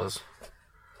thought it was.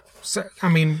 So,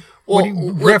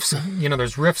 riffs,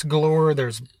 there's riffs galore,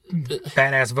 there's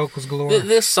badass vocals galore.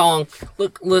 This song,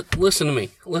 listen to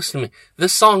me.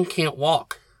 This song can't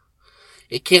walk.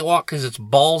 It can't walk because its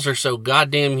balls are so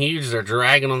goddamn huge, they're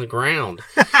dragging on the ground.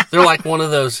 They're like one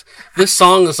of those, this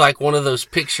song is like one of those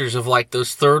pictures of like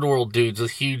those third world dudes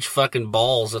with huge fucking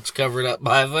balls that's covered up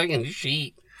by a fucking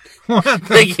sheet.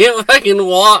 They can't fucking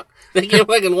walk. They can't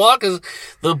fucking walk because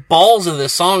the balls of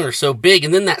this song are so big.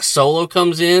 And then that solo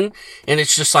comes in and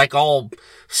it's just like all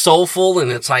soulful and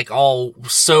it's like all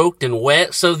soaked and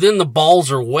wet. So then the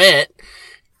balls are wet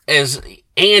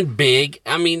and big.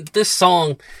 I mean, this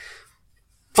song,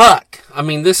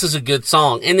 this is a good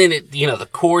song. And then the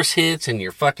chorus hits and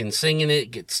you're fucking singing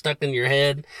it, gets stuck in your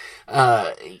head.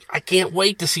 I can't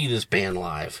wait to see this band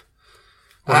live.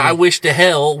 I wish to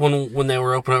hell when they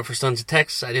were opening up for Sons of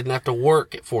Texas, I didn't have to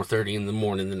work at 4:30 in the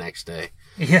morning the next day.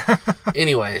 Yeah.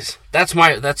 Anyways, that's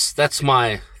my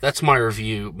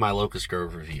review, my Locust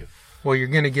Grove review. Well, you're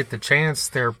going to get the chance.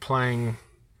 They're playing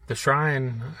the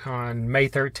Shrine on May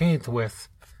 13th with.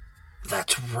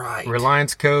 That's right.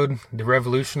 Reliance Code, the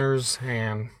Revolutioners,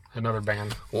 and another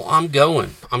band. Well, I'm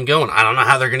going. I don't know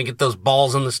how they're going to get those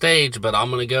balls on the stage, but I'm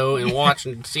going to go and watch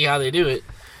and see how they do it.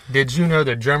 Did you know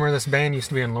the drummer of this band used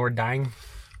to be in Lord Dying?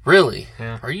 Really?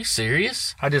 Yeah. Are you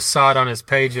serious? I just saw it on his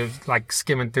page of like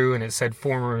skimming through, and it said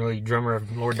formerly drummer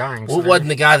of Lord Dying. Well, it wasn't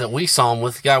the guy that we saw him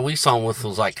with. The guy we saw him with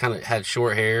was like kind of had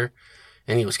short hair,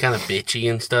 and he was kind of bitchy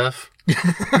and stuff. He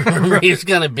was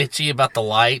kind of bitchy about the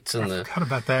lights and I forgot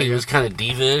about that. He was kind of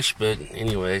divish, but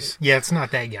anyways. Yeah, it's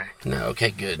not that guy. No.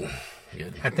 Okay. Good.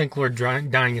 I think Lord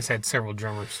Dying has had several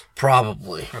drummers.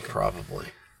 Probably. Okay. Probably.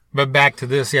 But back to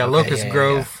this, Locust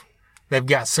Grove. Yeah. They've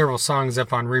got several songs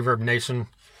up on Reverb Nation.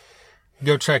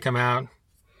 Go check them out.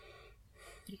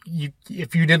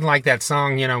 If you didn't like that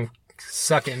song,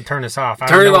 suck it and turn us off.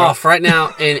 Turn it off right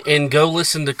now and go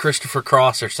listen to Christopher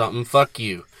Cross or something. Fuck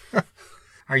you.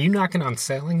 Are you knocking on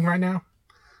Sailing right now?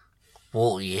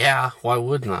 Well, yeah. Why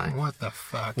wouldn't I? What the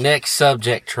fuck? Next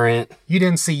subject, Trent. You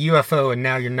didn't see UFO and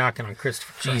now you're knocking on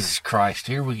Christopher Cross. Jesus Christ.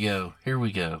 Here we go.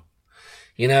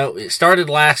 It started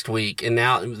last week, and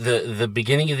now the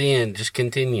beginning of the end just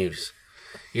continues.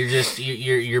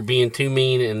 You're being too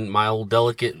mean, and my old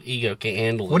delicate ego can't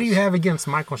handle this. What do you have against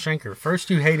Michael Schenker? First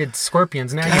you hated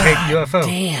Scorpions, now you hate UFO.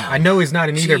 Damn. I know he's not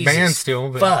in either band still,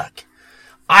 but fuck.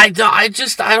 They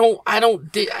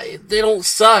don't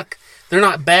suck. They're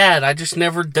not bad. I just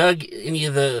never dug any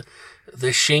of the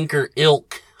Schenker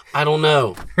ilk. I don't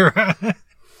know.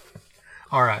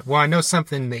 All right. Well, I know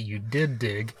something that you did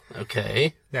dig.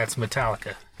 Okay. That's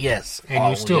Metallica. Yes. And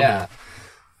you still do.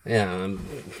 Yeah, I'm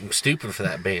stupid for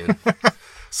that band.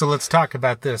 So let's talk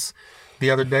about this. The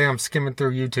other day I'm skimming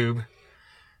through YouTube,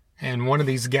 and one of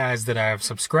these guys that I've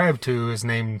subscribed to is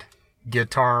named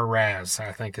Guitar Raz,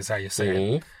 I think is how you say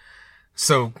it.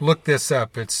 So look this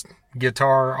up. It's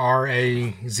Guitar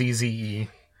Razze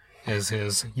is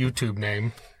his YouTube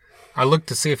name. I looked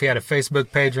to see if he had a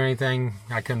Facebook page or anything.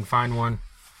 I couldn't find one.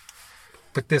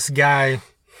 But this guy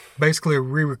basically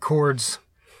re-records.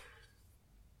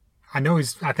 I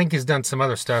think he's done some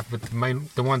other stuff, but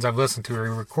the ones I've listened to, he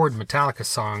record Metallica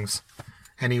songs,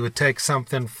 and he would take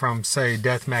something from, say,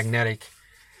 Death Magnetic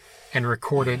and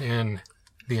record it in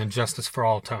the Injustice for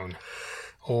All tone,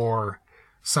 or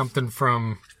something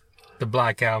from the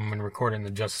Black Album and record it in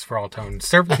the Justice for All tone.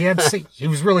 He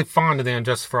was really fond of the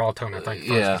Injustice for All tone, I think.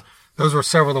 First. Yeah. Those were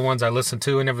several of the ones I listened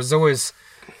to, and it was always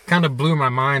kind of blew my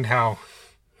mind how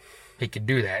he could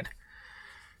do that.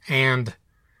 And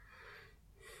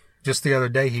just the other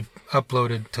day, he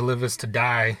uploaded To Live Is To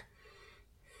Die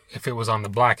if it was on the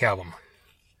Black Album.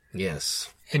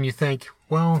 Yes. And you think,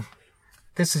 well,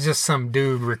 this is just some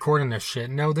dude recording this shit.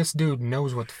 No, this dude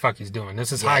knows what the fuck he's doing.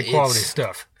 This is high quality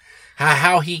stuff.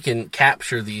 How he can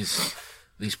capture these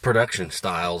production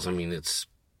styles, I mean, it's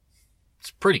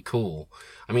pretty cool.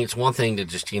 I mean, it's one thing to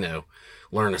just,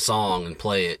 learn a song and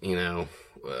play it,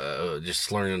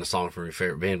 just learning a song from your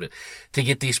favorite band, but to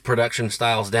get these production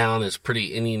styles down is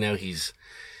pretty, and it's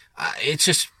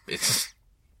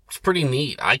pretty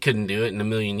neat. I couldn't do it in a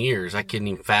million years. I couldn't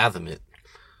even fathom it.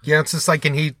 Yeah, it's just like,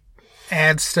 and he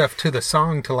adds stuff to the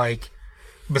song to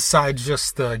besides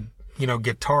just the,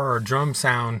 guitar or drum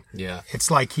sound. Yeah. It's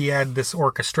like he had this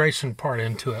orchestration part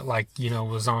into it, like,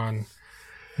 was on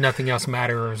Nothing Else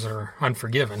Matters or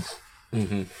Unforgiven.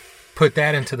 Mm-hmm. Put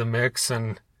that into the mix,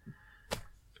 and,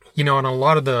 on a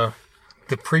lot of the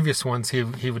previous ones,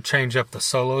 he would change up the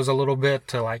solos a little bit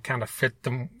to, like, kind of fit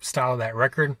the style of that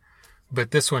record.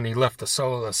 But this one, he left the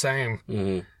solo the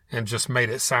same and just made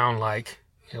it sound like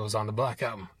it was on the Black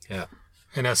Album. Yeah.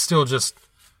 And that still just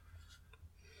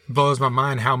blows my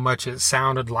mind how much it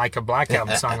sounded like a Black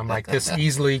Album song. I'm like, this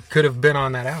easily could have been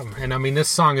on that album. And I mean, this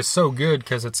song is so good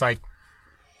because it's like,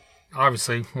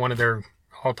 obviously, one of their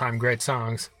all-time great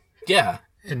songs. Yeah.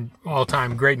 And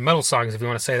all-time great metal songs, if you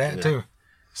want to say that, too.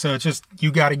 So it's just,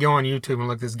 you got to go on YouTube and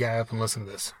look this guy up and listen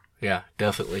to this. Yeah,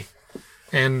 definitely.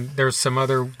 And there's some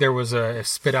other, there was a, if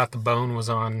Spit Out the Bone was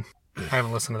on, I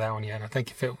haven't listened to that one yet. I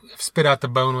think if Spit Out the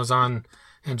Bone was on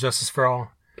Injustice for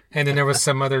All. And then there was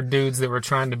some other dudes that were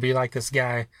trying to be like this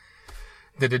guy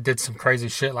that did some crazy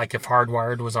shit, like if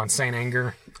Hardwired was on Saint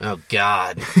Anger. Oh,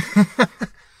 God.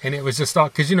 And it was just all,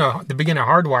 because, the beginning of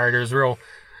Hardwired is real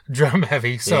drum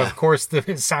heavy. So, of course,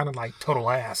 it sounded like total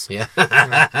ass. Yeah.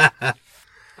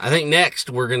 I think next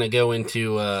we're going to go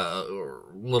into a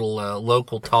little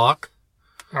local talk.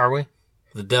 Are we?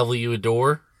 The Devil You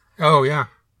Adore. Oh, yeah.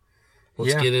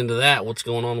 Let's get into that. What's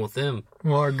going on with them?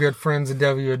 Well, our good friends at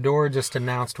Devil You Adore just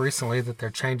announced recently that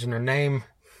they're changing their name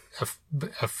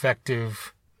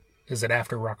effective, is it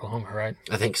after Rocklahoma, right?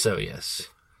 I think so, yes.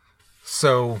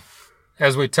 So,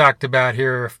 as we talked about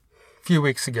here a few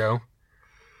weeks ago,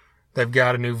 they've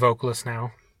got a new vocalist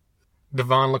now,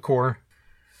 Devon LaCour.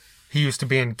 He used to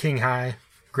be in King High,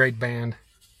 great band.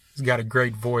 He's got a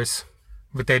great voice.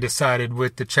 But they decided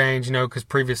with the change, because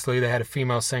previously they had a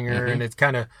female singer, and it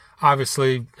kind of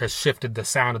obviously has shifted the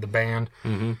sound of the band.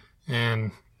 Mm-hmm.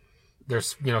 And they're,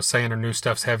 saying their new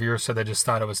stuff's heavier, so they just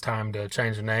thought it was time to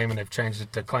change the name, and they've changed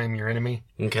it to Claim Your Enemy.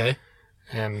 Okay.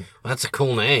 And that's a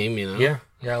cool name, Yeah,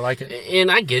 I like it.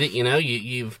 And I get it,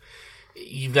 you've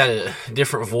got a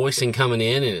different voicing coming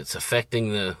in, and it's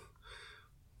affecting the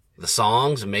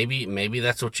songs, and maybe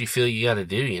that's what you feel you got to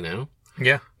do,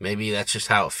 Yeah. Maybe that's just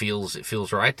how it feels. It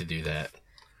feels right to do that.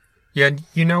 Yeah,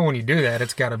 when you do that,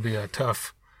 it's got to be a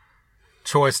tough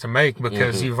choice to make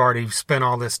because you've already spent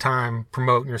all this time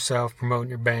promoting yourself, promoting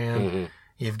your band. Mm-hmm.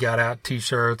 You've got out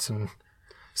T-shirts and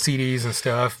CDs and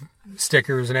stuff,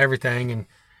 stickers and everything, and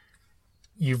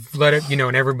you've let it,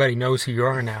 and everybody knows who you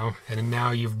are now. And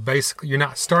now you're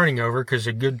not starting over because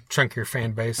a good chunk of your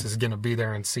fan base is going to be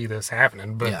there and see this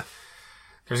happening. But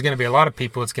there's going to be a lot of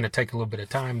people it's going to take a little bit of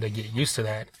time to get used to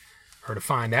that or to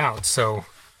find out. So,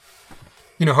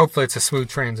 hopefully it's a smooth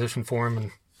transition for them.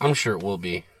 And I'm sure it will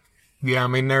be. Yeah, I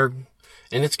mean, and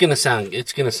it's going to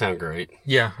sound great.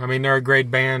 Yeah, I mean, they're a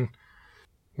great band.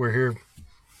 We're here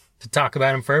to talk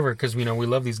about them forever because, we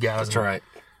love these guys. That's right.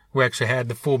 We actually had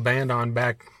the full band on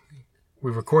back.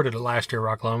 We recorded it last year,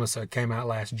 Rocklahoma, so it came out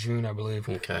last June, I believe.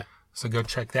 Okay. So go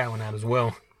check that one out as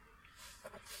well.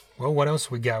 Well, what else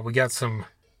we got? We got some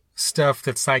stuff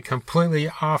that's like completely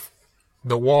off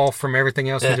the wall from everything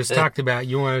else we just talked about.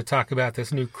 You wanted to talk about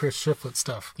this new Chris Shiflett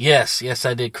stuff. Yes,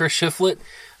 I did. Chris Shiflett,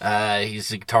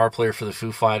 he's a guitar player for the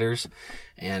Foo Fighters.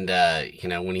 And,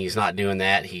 when he's not doing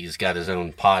that, he's got his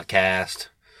own podcast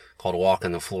called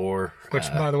Walking the Floor. Which,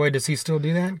 by the way, does he still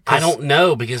do that? I don't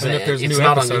know because it's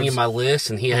not on any of my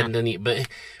lists, and he hadn't done it. But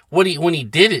when he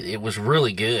did it, it was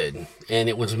really good, and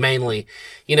it was mainly,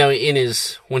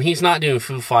 when he's not doing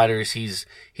Foo Fighters, he's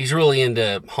really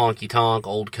into honky tonk,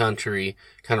 old country,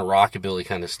 kind of rockabilly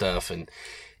kind of stuff, and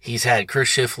he's had Chris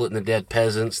Shiflett and the Dead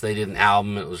Peasants. They did an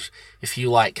album. It was, if you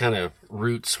like kind of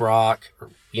roots rock, or,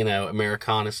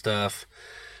 Americana stuff.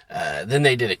 Then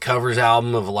they did a covers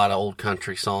album of a lot of old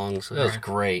country songs. That was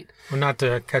great. Well, not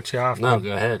to cut you off. No,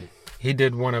 go ahead. He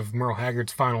did one of Merle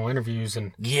Haggard's final interviews.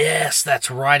 And yes, that's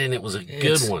right, and it was a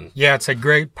good one. Yeah, it's a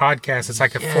great podcast. It's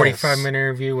like a 45-minute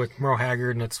interview with Merle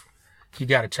Haggard, and you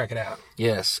got to check it out.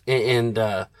 Yes, and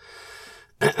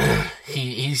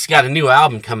he's got a new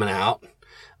album coming out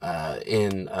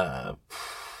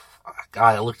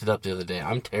God, I looked it up the other day.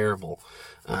 I'm terrible.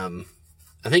 I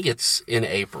think it's in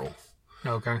April.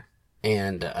 Okay.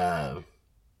 And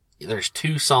there's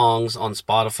 2 songs on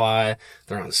Spotify.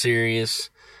 They're on Sirius.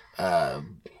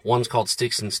 One's called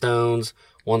Sticks and Stones.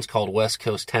 One's called West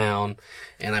Coast Town.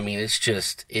 And I mean,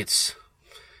 it's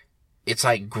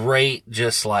like great,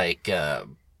 just like,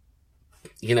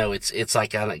 it's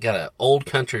like got an old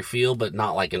country feel, but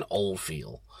not like an old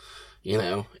feel,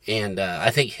 and I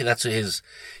think that's what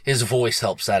his voice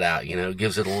helps that out,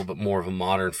 gives it a little bit more of a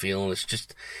modern feel. And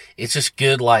it's just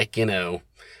good, like,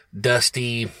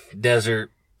 dusty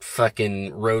desert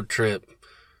fucking road trip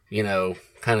you know,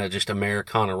 kind of just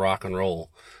Americana rock and roll.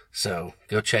 So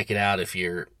go check it out if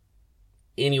you're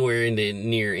anywhere into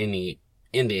any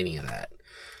of that.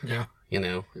 Yeah. You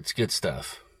know, it's good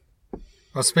stuff.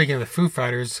 Well, speaking of the Foo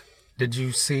Fighters, did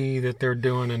you see that they're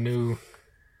doing a new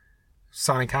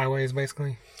Sonic Highways,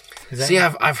 basically? See,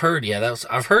 I've heard,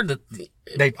 I've heard that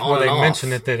they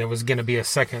mentioned it, that it was going to be a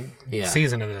second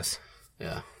season of this.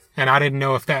 Yeah. And I didn't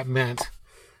know if that meant,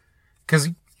 because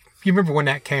you remember when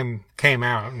that came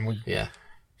out and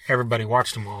everybody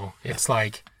watched them all. Yeah. It's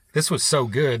like, this was so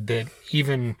good that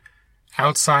even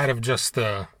outside of just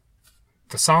the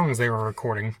songs they were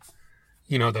recording,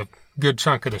 you know, the good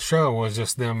chunk of the show was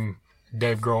just them,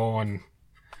 Dave Grohl, and,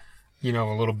 you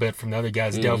know, a little bit from the other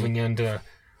guys delving into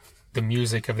the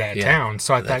music of that town.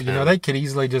 So I thought, you know, they could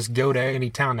easily just go to any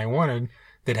town they wanted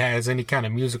that has any kind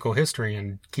of musical history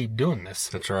and keep doing this.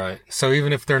 That's right. So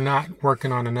even if they're not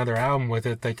working on another album with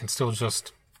it, they can still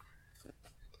just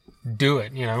do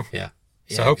it, you know? Yeah.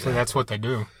 So hopefully that's what they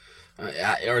do.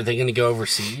 Are they going to go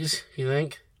overseas, you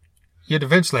think? You'd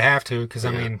eventually have to, because,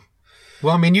 I mean,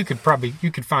 you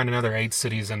could find another 8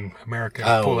 cities in America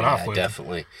and pull it off with.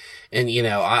 Definitely. And, you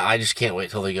know, I just can't wait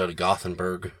till they go to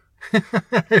Gothenburg.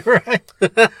 Right.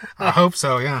 I hope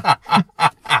so, yeah.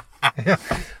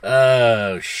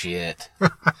 Oh, shit.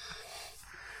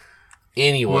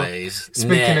 Anyways.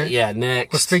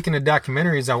 Next. Well, speaking of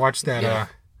documentaries, I watched that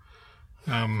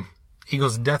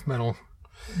Eagles Death Metal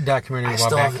documentary. I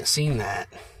still haven't seen that.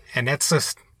 And that's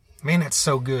just, man, that's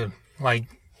so good. Like,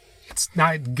 it's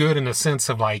not good in the sense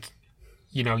of, like,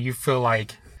 you know, you feel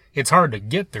like it's hard to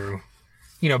get through,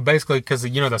 you know, basically because,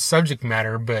 you know, the subject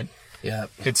matter, but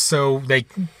it's so,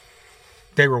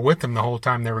 they were with them the whole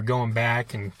time. They were going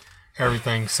back and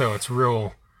everything. So it's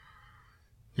real,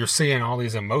 you're seeing all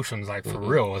these emotions, like, for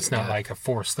real. It's not like a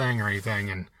forced thing or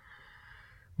anything.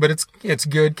 But it's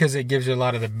good because it gives you a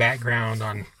lot of the background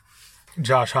on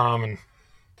Josh Homme and,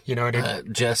 you know,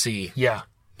 Jesse. Yeah.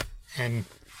 And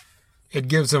it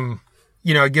gives them,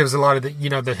 you know, it gives a lot of the, you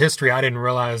know, the history I didn't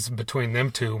realize between them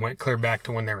two went clear back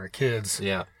to when they were kids.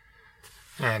 Yeah.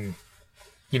 And,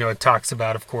 you know, it talks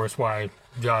about, of course, why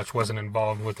Josh wasn't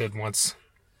involved with it once,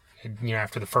 you know,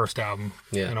 after the first album.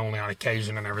 Yeah. And only on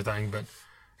occasion and everything.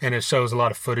 And it shows a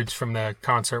lot of footage from the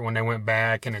concert when they went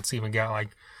back. And it's even got,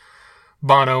 like,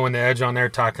 Bono and The Edge on there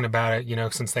talking about it, you know,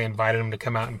 since they invited him to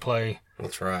come out and play.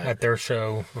 That's right. At their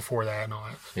show before that and all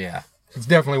that. Yeah. It's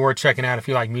definitely worth checking out if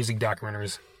you like music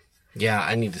documentaries. Yeah,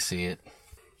 I need to see it.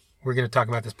 We're going to talk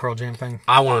about this Pearl Jam thing.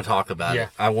 I want to talk about it.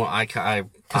 I want to talk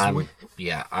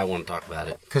about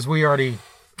it. Because we already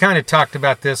kind of talked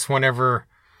about this whenever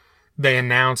they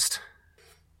announced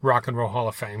RnR Hall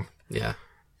of Fame. Yeah.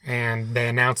 And they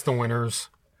announced the winners.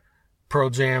 Pearl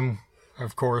Jam,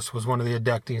 of course, was one of the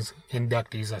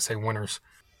inductees. I say winners.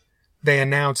 They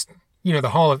announced, you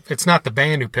know, it's not the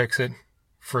band who picks it.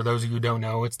 For those of you who don't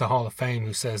know, it's the Hall of Fame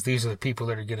who says these are the people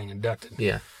that are getting inducted.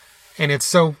 Yeah. And it's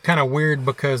so kind of weird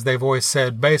because they've always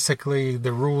said basically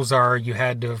the rules are you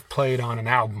had to have played on an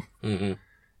album. Mm-hmm.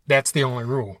 That's the only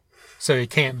rule. So you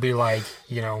can't be like,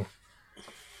 you know,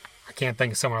 I can't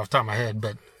think of someone off the top of my head,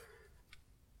 but,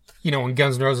 you know, when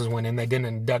Guns N' Roses went in, they didn't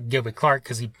induct Gilby Clarke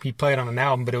because he played on an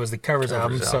album, but it was the covers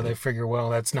album, so they figure,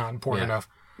 well, that's not important enough.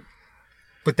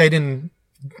 But they didn't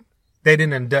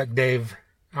induct Dave.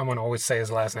 I'm going to always say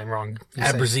his last name wrong.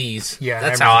 Abraziz. Yeah.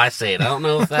 That's how I say it. I don't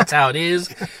know if that's how it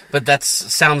is, but that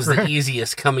sounds the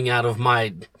easiest coming out of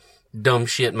my dumb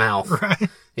shit mouth. Right.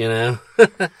 You know?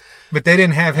 But they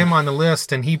didn't have him on the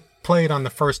list, and he played on the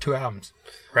first 2 albums,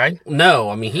 right? No.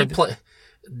 I mean,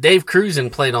 Dave Cruzen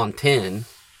played on 10.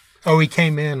 Oh, he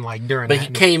came in like during But that.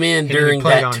 He came in during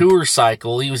that tour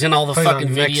cycle. He was in all the fucking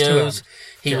videos.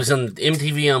 He was on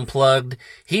MTV Unplugged.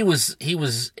 He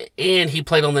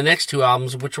played on the next 2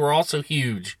 albums, which were also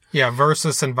huge. Yeah,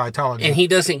 Versus and Vitology. And he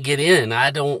doesn't get in.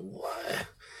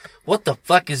 What the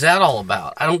fuck is that all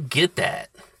about? I don't get that.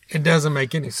 It doesn't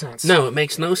make any sense. No, it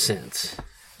makes no sense.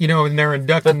 You know, and they're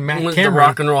inducting Matt Cameron. The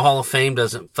Rock and Roll Hall of Fame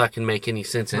doesn't fucking make any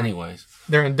sense anyways.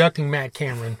 They're inducting Matt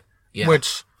Cameron,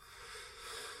 which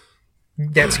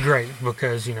that's great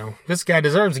because, you know, this guy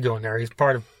deserves to go in there. He's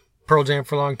part of Pearl Jam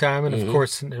for a long time and, of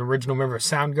course, an original member of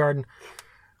Soundgarden.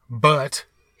 But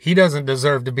he doesn't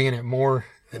deserve to be in it more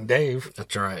than Dave.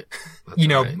 That's right.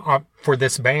 For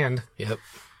this band. Yep.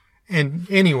 And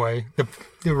anyway,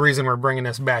 the reason we're bringing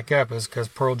this back up is because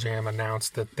Pearl Jam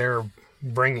announced that they're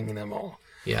bringing them all.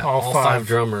 Yeah, all 5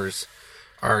 drummers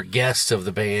are guests of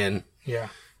the band. Yeah.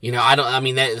 You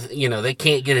know, they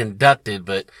can't get inducted,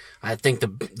 but I think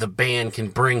the band can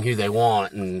bring who they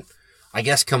want and I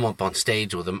guess come up on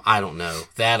stage with them. I don't know.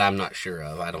 That I'm not sure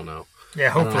of. I don't know. Yeah,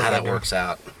 hopefully I don't know how that works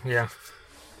out. Yeah.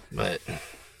 But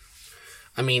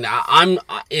I mean,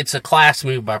 it's a class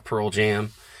move by Pearl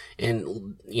Jam,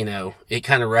 and you know, it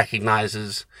kind of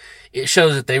it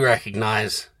shows that they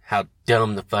recognize how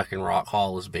dumb the fucking Rock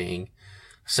Hall is being.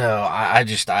 So I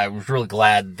was really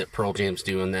glad that Pearl Jam's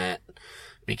doing that,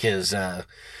 because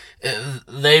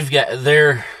they've got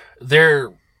their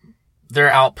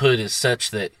output is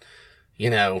such that, you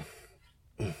know,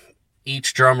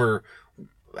 each drummer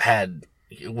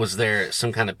was there at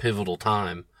some kind of pivotal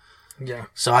time. Yeah.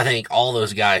 So I think all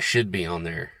those guys should be on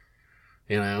there.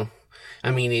 You know,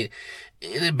 I mean,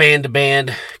 band to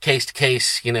band, case to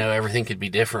case, you know, everything could be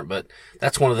different, but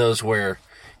that's one of those where,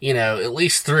 you know, at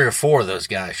least 3 or 4 of those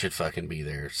guys should fucking be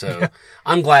there. So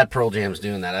I'm glad Pearl Jam's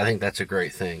doing that. I think that's a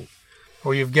great thing.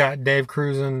 Well, you've got Dave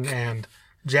Cruzen and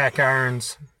Jack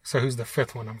Irons. So who's the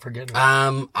 5th one? I'm forgetting.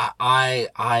 The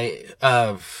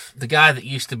guy that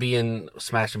used to be in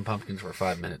Smashing Pumpkins for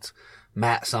 5 minutes,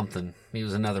 Matt something. He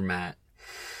was another Matt.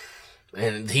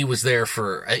 And he was there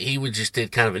just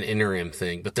did kind of an interim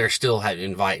thing, but they're still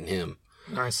inviting him.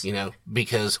 Nice. You know,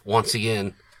 because once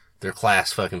again, they're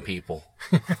class fucking people.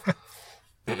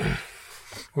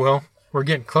 Well, we're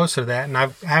getting closer to that, and I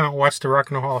haven't watched the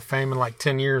RnR Hall of Fame in like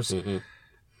 10 years.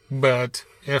 Mm-hmm. But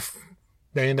if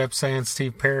they end up saying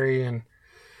Steve Perry and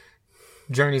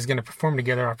Journey's going to perform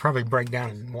together, I'll probably break down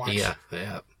and watch. Yeah.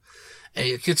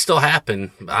 It could still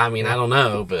happen. I mean, I don't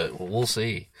know, but we'll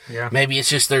see. Yeah. Maybe it's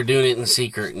just they're doing it in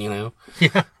secret, you know?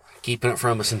 Yeah. Keeping it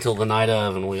from us until the night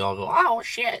of, and we all go, oh,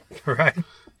 shit. Right.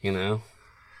 You know?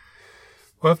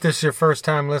 Well, if this is your first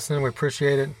time listening, we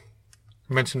appreciate it.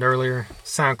 I mentioned earlier,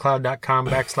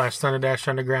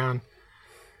 soundcloud.com/Thunder-Underground.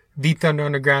 The Thunder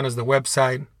Underground is the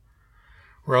website.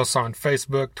 We're also on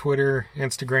Facebook, Twitter,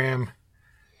 Instagram.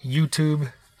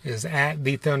 YouTube is at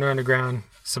The Thunder Underground.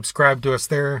 Subscribe to us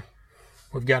there.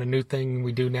 We've got a new thing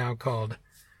we do now called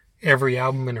Every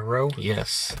Album in a Row.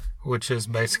 Yes. Which is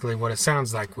basically what it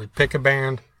sounds like. We pick a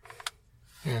band,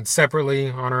 and separately,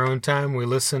 on our own time, we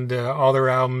listen to all their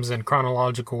albums in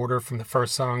chronological order from the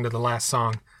first song to the last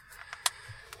song.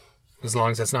 As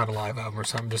long as it's not a live album or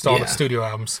something. Just all the studio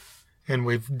albums. And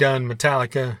we've done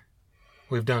Metallica.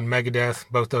 We've done Megadeth.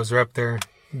 Both those are up there.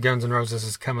 Guns N' Roses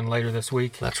is coming later this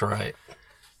week. That's right.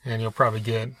 And you'll probably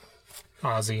get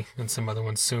Ozzy and some other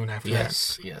ones soon after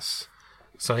that. Yes.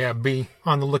 So yeah, be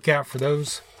on the lookout for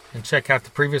those. And check out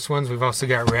the previous ones. We've also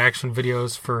got reaction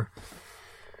videos for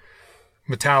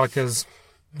Metallica's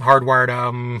Hardwired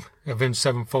album, Avenged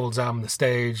Sevenfold's album, The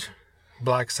Stage,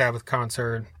 Black Sabbath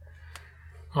concert.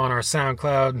 On our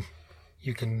SoundCloud,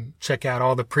 you can check out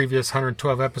all the previous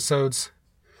 112 episodes.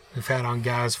 We've had on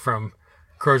guys from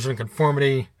Corrosion and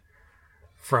Conformity,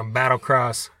 from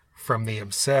Battlecross, from The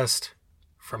Obsessed,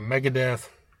 from Megadeth,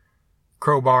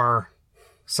 Crowbar,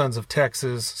 Sons of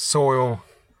Texas, Soil,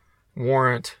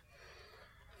 Warrant,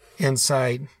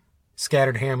 Insight,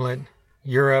 Scattered Hamlet,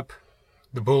 Europe,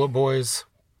 The Bullet Boys.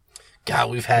 God,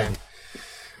 we've had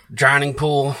Drowning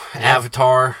Pool,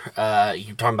 Avatar.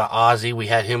 You're talking about Ozzy. We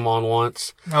had him on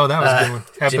once. Oh, that was a good one.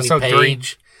 Episode Jimmy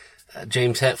Page, 3.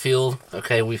 James Hetfield.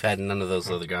 Okay, we've had none of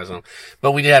those other guys on.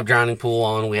 But we did have Drowning Pool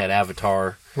on. We had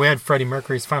Avatar. We had Freddie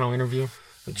Mercury's final interview.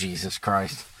 Jesus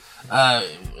Christ.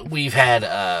 We've had,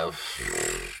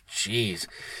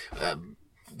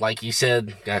 like you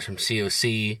said, guys from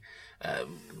COC,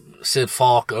 Sid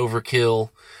Falk, Overkill.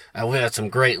 We had some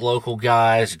great local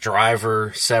guys,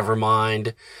 Driver,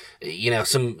 Severmind. We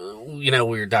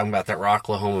were talking about that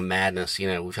Rocklahoma Madness.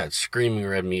 We've had Screaming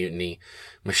Red Mutiny,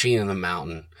 Machine in the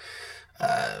Mountain.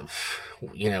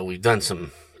 We've done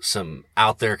some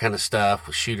out there kind of stuff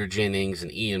with Shooter Jennings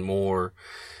and Ian Moore.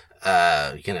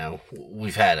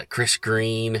 We've had Chris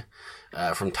Green,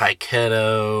 from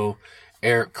Tyketto,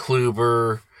 Eric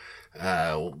Kluber,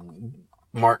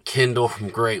 Mark Kendall from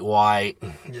Great White,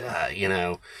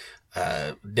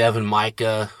 Devin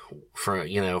Micah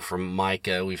from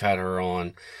Micah. We've had her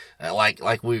on,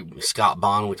 Scott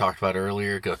Bond we talked about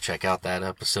earlier. Go check out that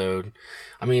episode.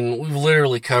 I mean, we've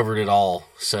literally covered it all.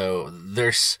 So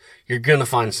you're going to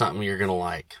find something you're going to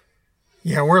like.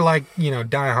 Yeah, we're like,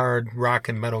 diehard rock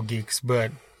and metal geeks,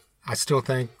 but I still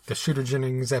think the Shooter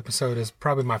Jennings episode is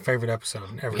probably my favorite episode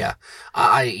ever. Yeah.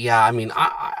 I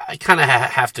kind of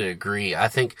have to agree. I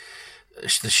think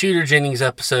the Shooter Jennings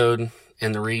episode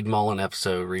and the Reed Mullen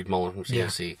episode, Reed Mullen from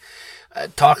COC,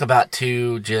 talk about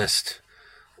two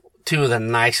of the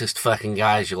nicest fucking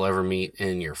guys you'll ever meet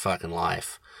in your fucking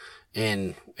life,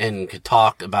 and could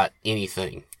talk about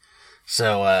anything.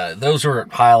 So, those were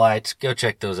highlights. Go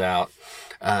check those out.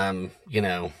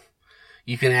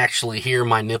 You can actually hear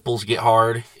my nipples get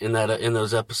hard in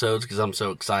those episodes because I'm so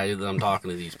excited that I'm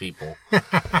talking to these people.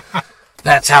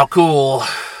 That's how cool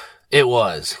It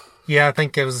was. Yeah, I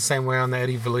think it was the same way on the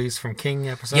Eddie Valise from King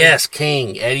episode. Yes,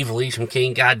 King. Eddie Valise from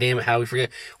King. God damn it, how we forget.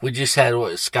 We just had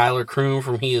Skylar Kroon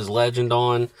from He Is Legend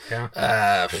on.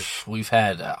 Yeah. We've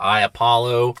had I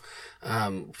Apollo.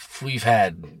 We've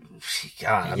had...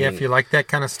 God, if you like that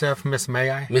kind of stuff, Miss May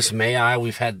I. Miss May I.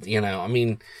 We've had,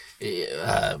 we've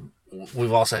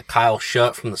also had Kyle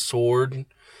Shutt from The Sword.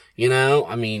 We've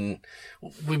been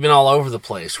all over the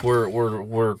place.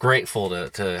 We're grateful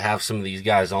to have some of these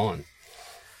guys on.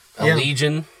 Yeah.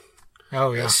 Legion.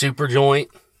 Oh, yeah. Super Joint.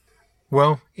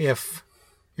 Well, if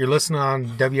you're listening on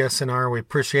WSNR, we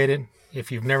appreciate it.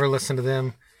 If you've never listened to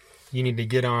them, you need to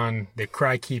get on the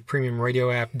Crikey Premium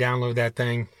Radio app, download that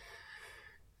thing,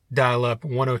 dial up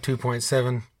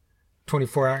 102.7,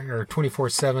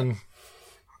 24/7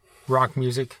 rock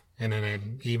music, and then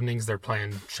in evenings they're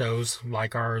playing shows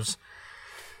like ours.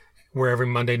 We're every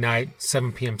Monday night,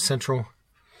 7 p.m. Central.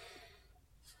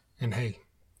 And hey,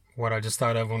 what I just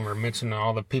thought of when we were mentioning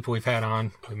all the people we've had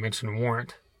on, we mentioned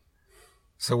Warrant.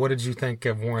 So what did you think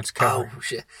of Warrant's cover? Oh,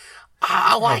 shit.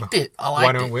 I liked it.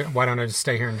 Why don't I just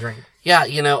stay here and drink? Yeah,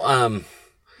 I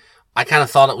kind of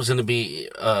thought it was going to be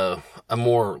I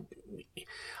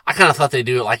kind of thought they'd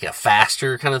do it like a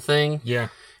faster kind of thing. Yeah.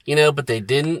 But they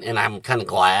didn't, and I'm kind of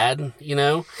glad,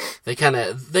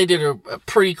 they did a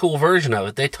pretty cool version of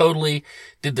it. They totally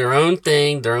did their own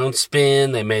thing, their own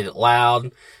spin. They made it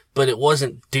loud, but it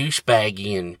wasn't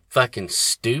douchebaggy and fucking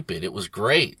stupid. It was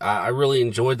great. I really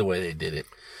enjoyed the way they did it.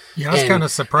 Yeah, I was kind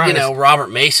of surprised. Robert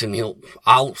Mason,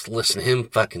 I'll listen to him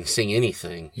fucking sing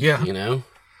anything. Yeah.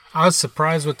 I was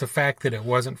surprised with the fact that it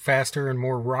wasn't faster and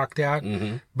more rocked out,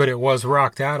 but it was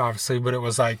rocked out, obviously, but it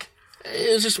was like...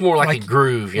 It was just more like a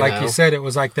groove, Like you said, it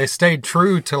was like they stayed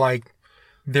true to like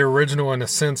the original in the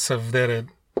sense of that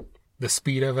the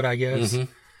speed of it, I guess,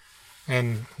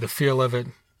 and the feel of it,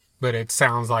 but it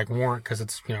sounds like Warrant because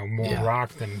it's, more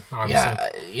rock than obviously.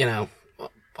 Yeah,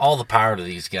 all the power to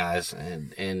these guys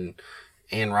and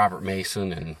Robert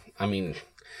Mason. And I mean,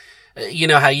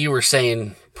 how you were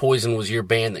saying Poison was your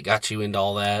band that got you into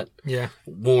all that. Yeah.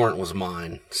 Warrant was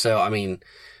mine. So, I mean,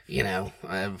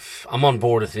 I'm on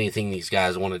board with anything these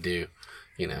guys want to do,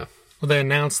 Well, they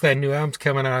announced that new album's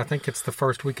coming out. I think it's the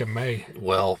first week of May.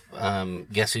 Well,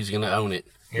 guess who's going to own it?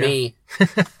 Yeah. Me.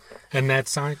 And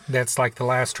that's like the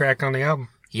last track on the album.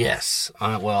 Yes.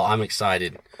 I'm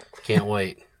excited. Can't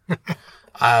wait.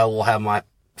 I will have my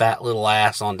fat little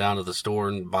ass on down to the store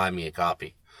and buy me a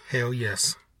copy. Hell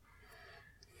yes.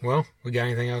 Well, we got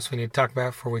anything else we need to talk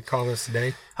about before we call this a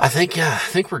day? I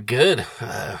think we're good.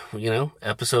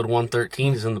 Episode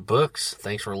 113 is in the books.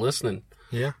 Thanks for listening.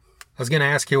 Yeah. I was going to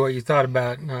ask you what you thought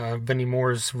about Vinnie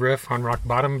Moore's riff on Rock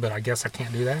Bottom, but I guess I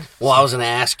can't do that. Well, I was going to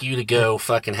ask you to go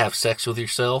fucking have sex with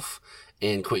yourself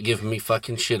and quit giving me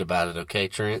fucking shit about it, okay,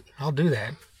 Trent? I'll do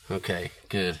that. Okay,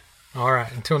 good. All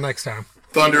right, until next time.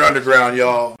 Thunder Underground,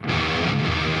 y'all.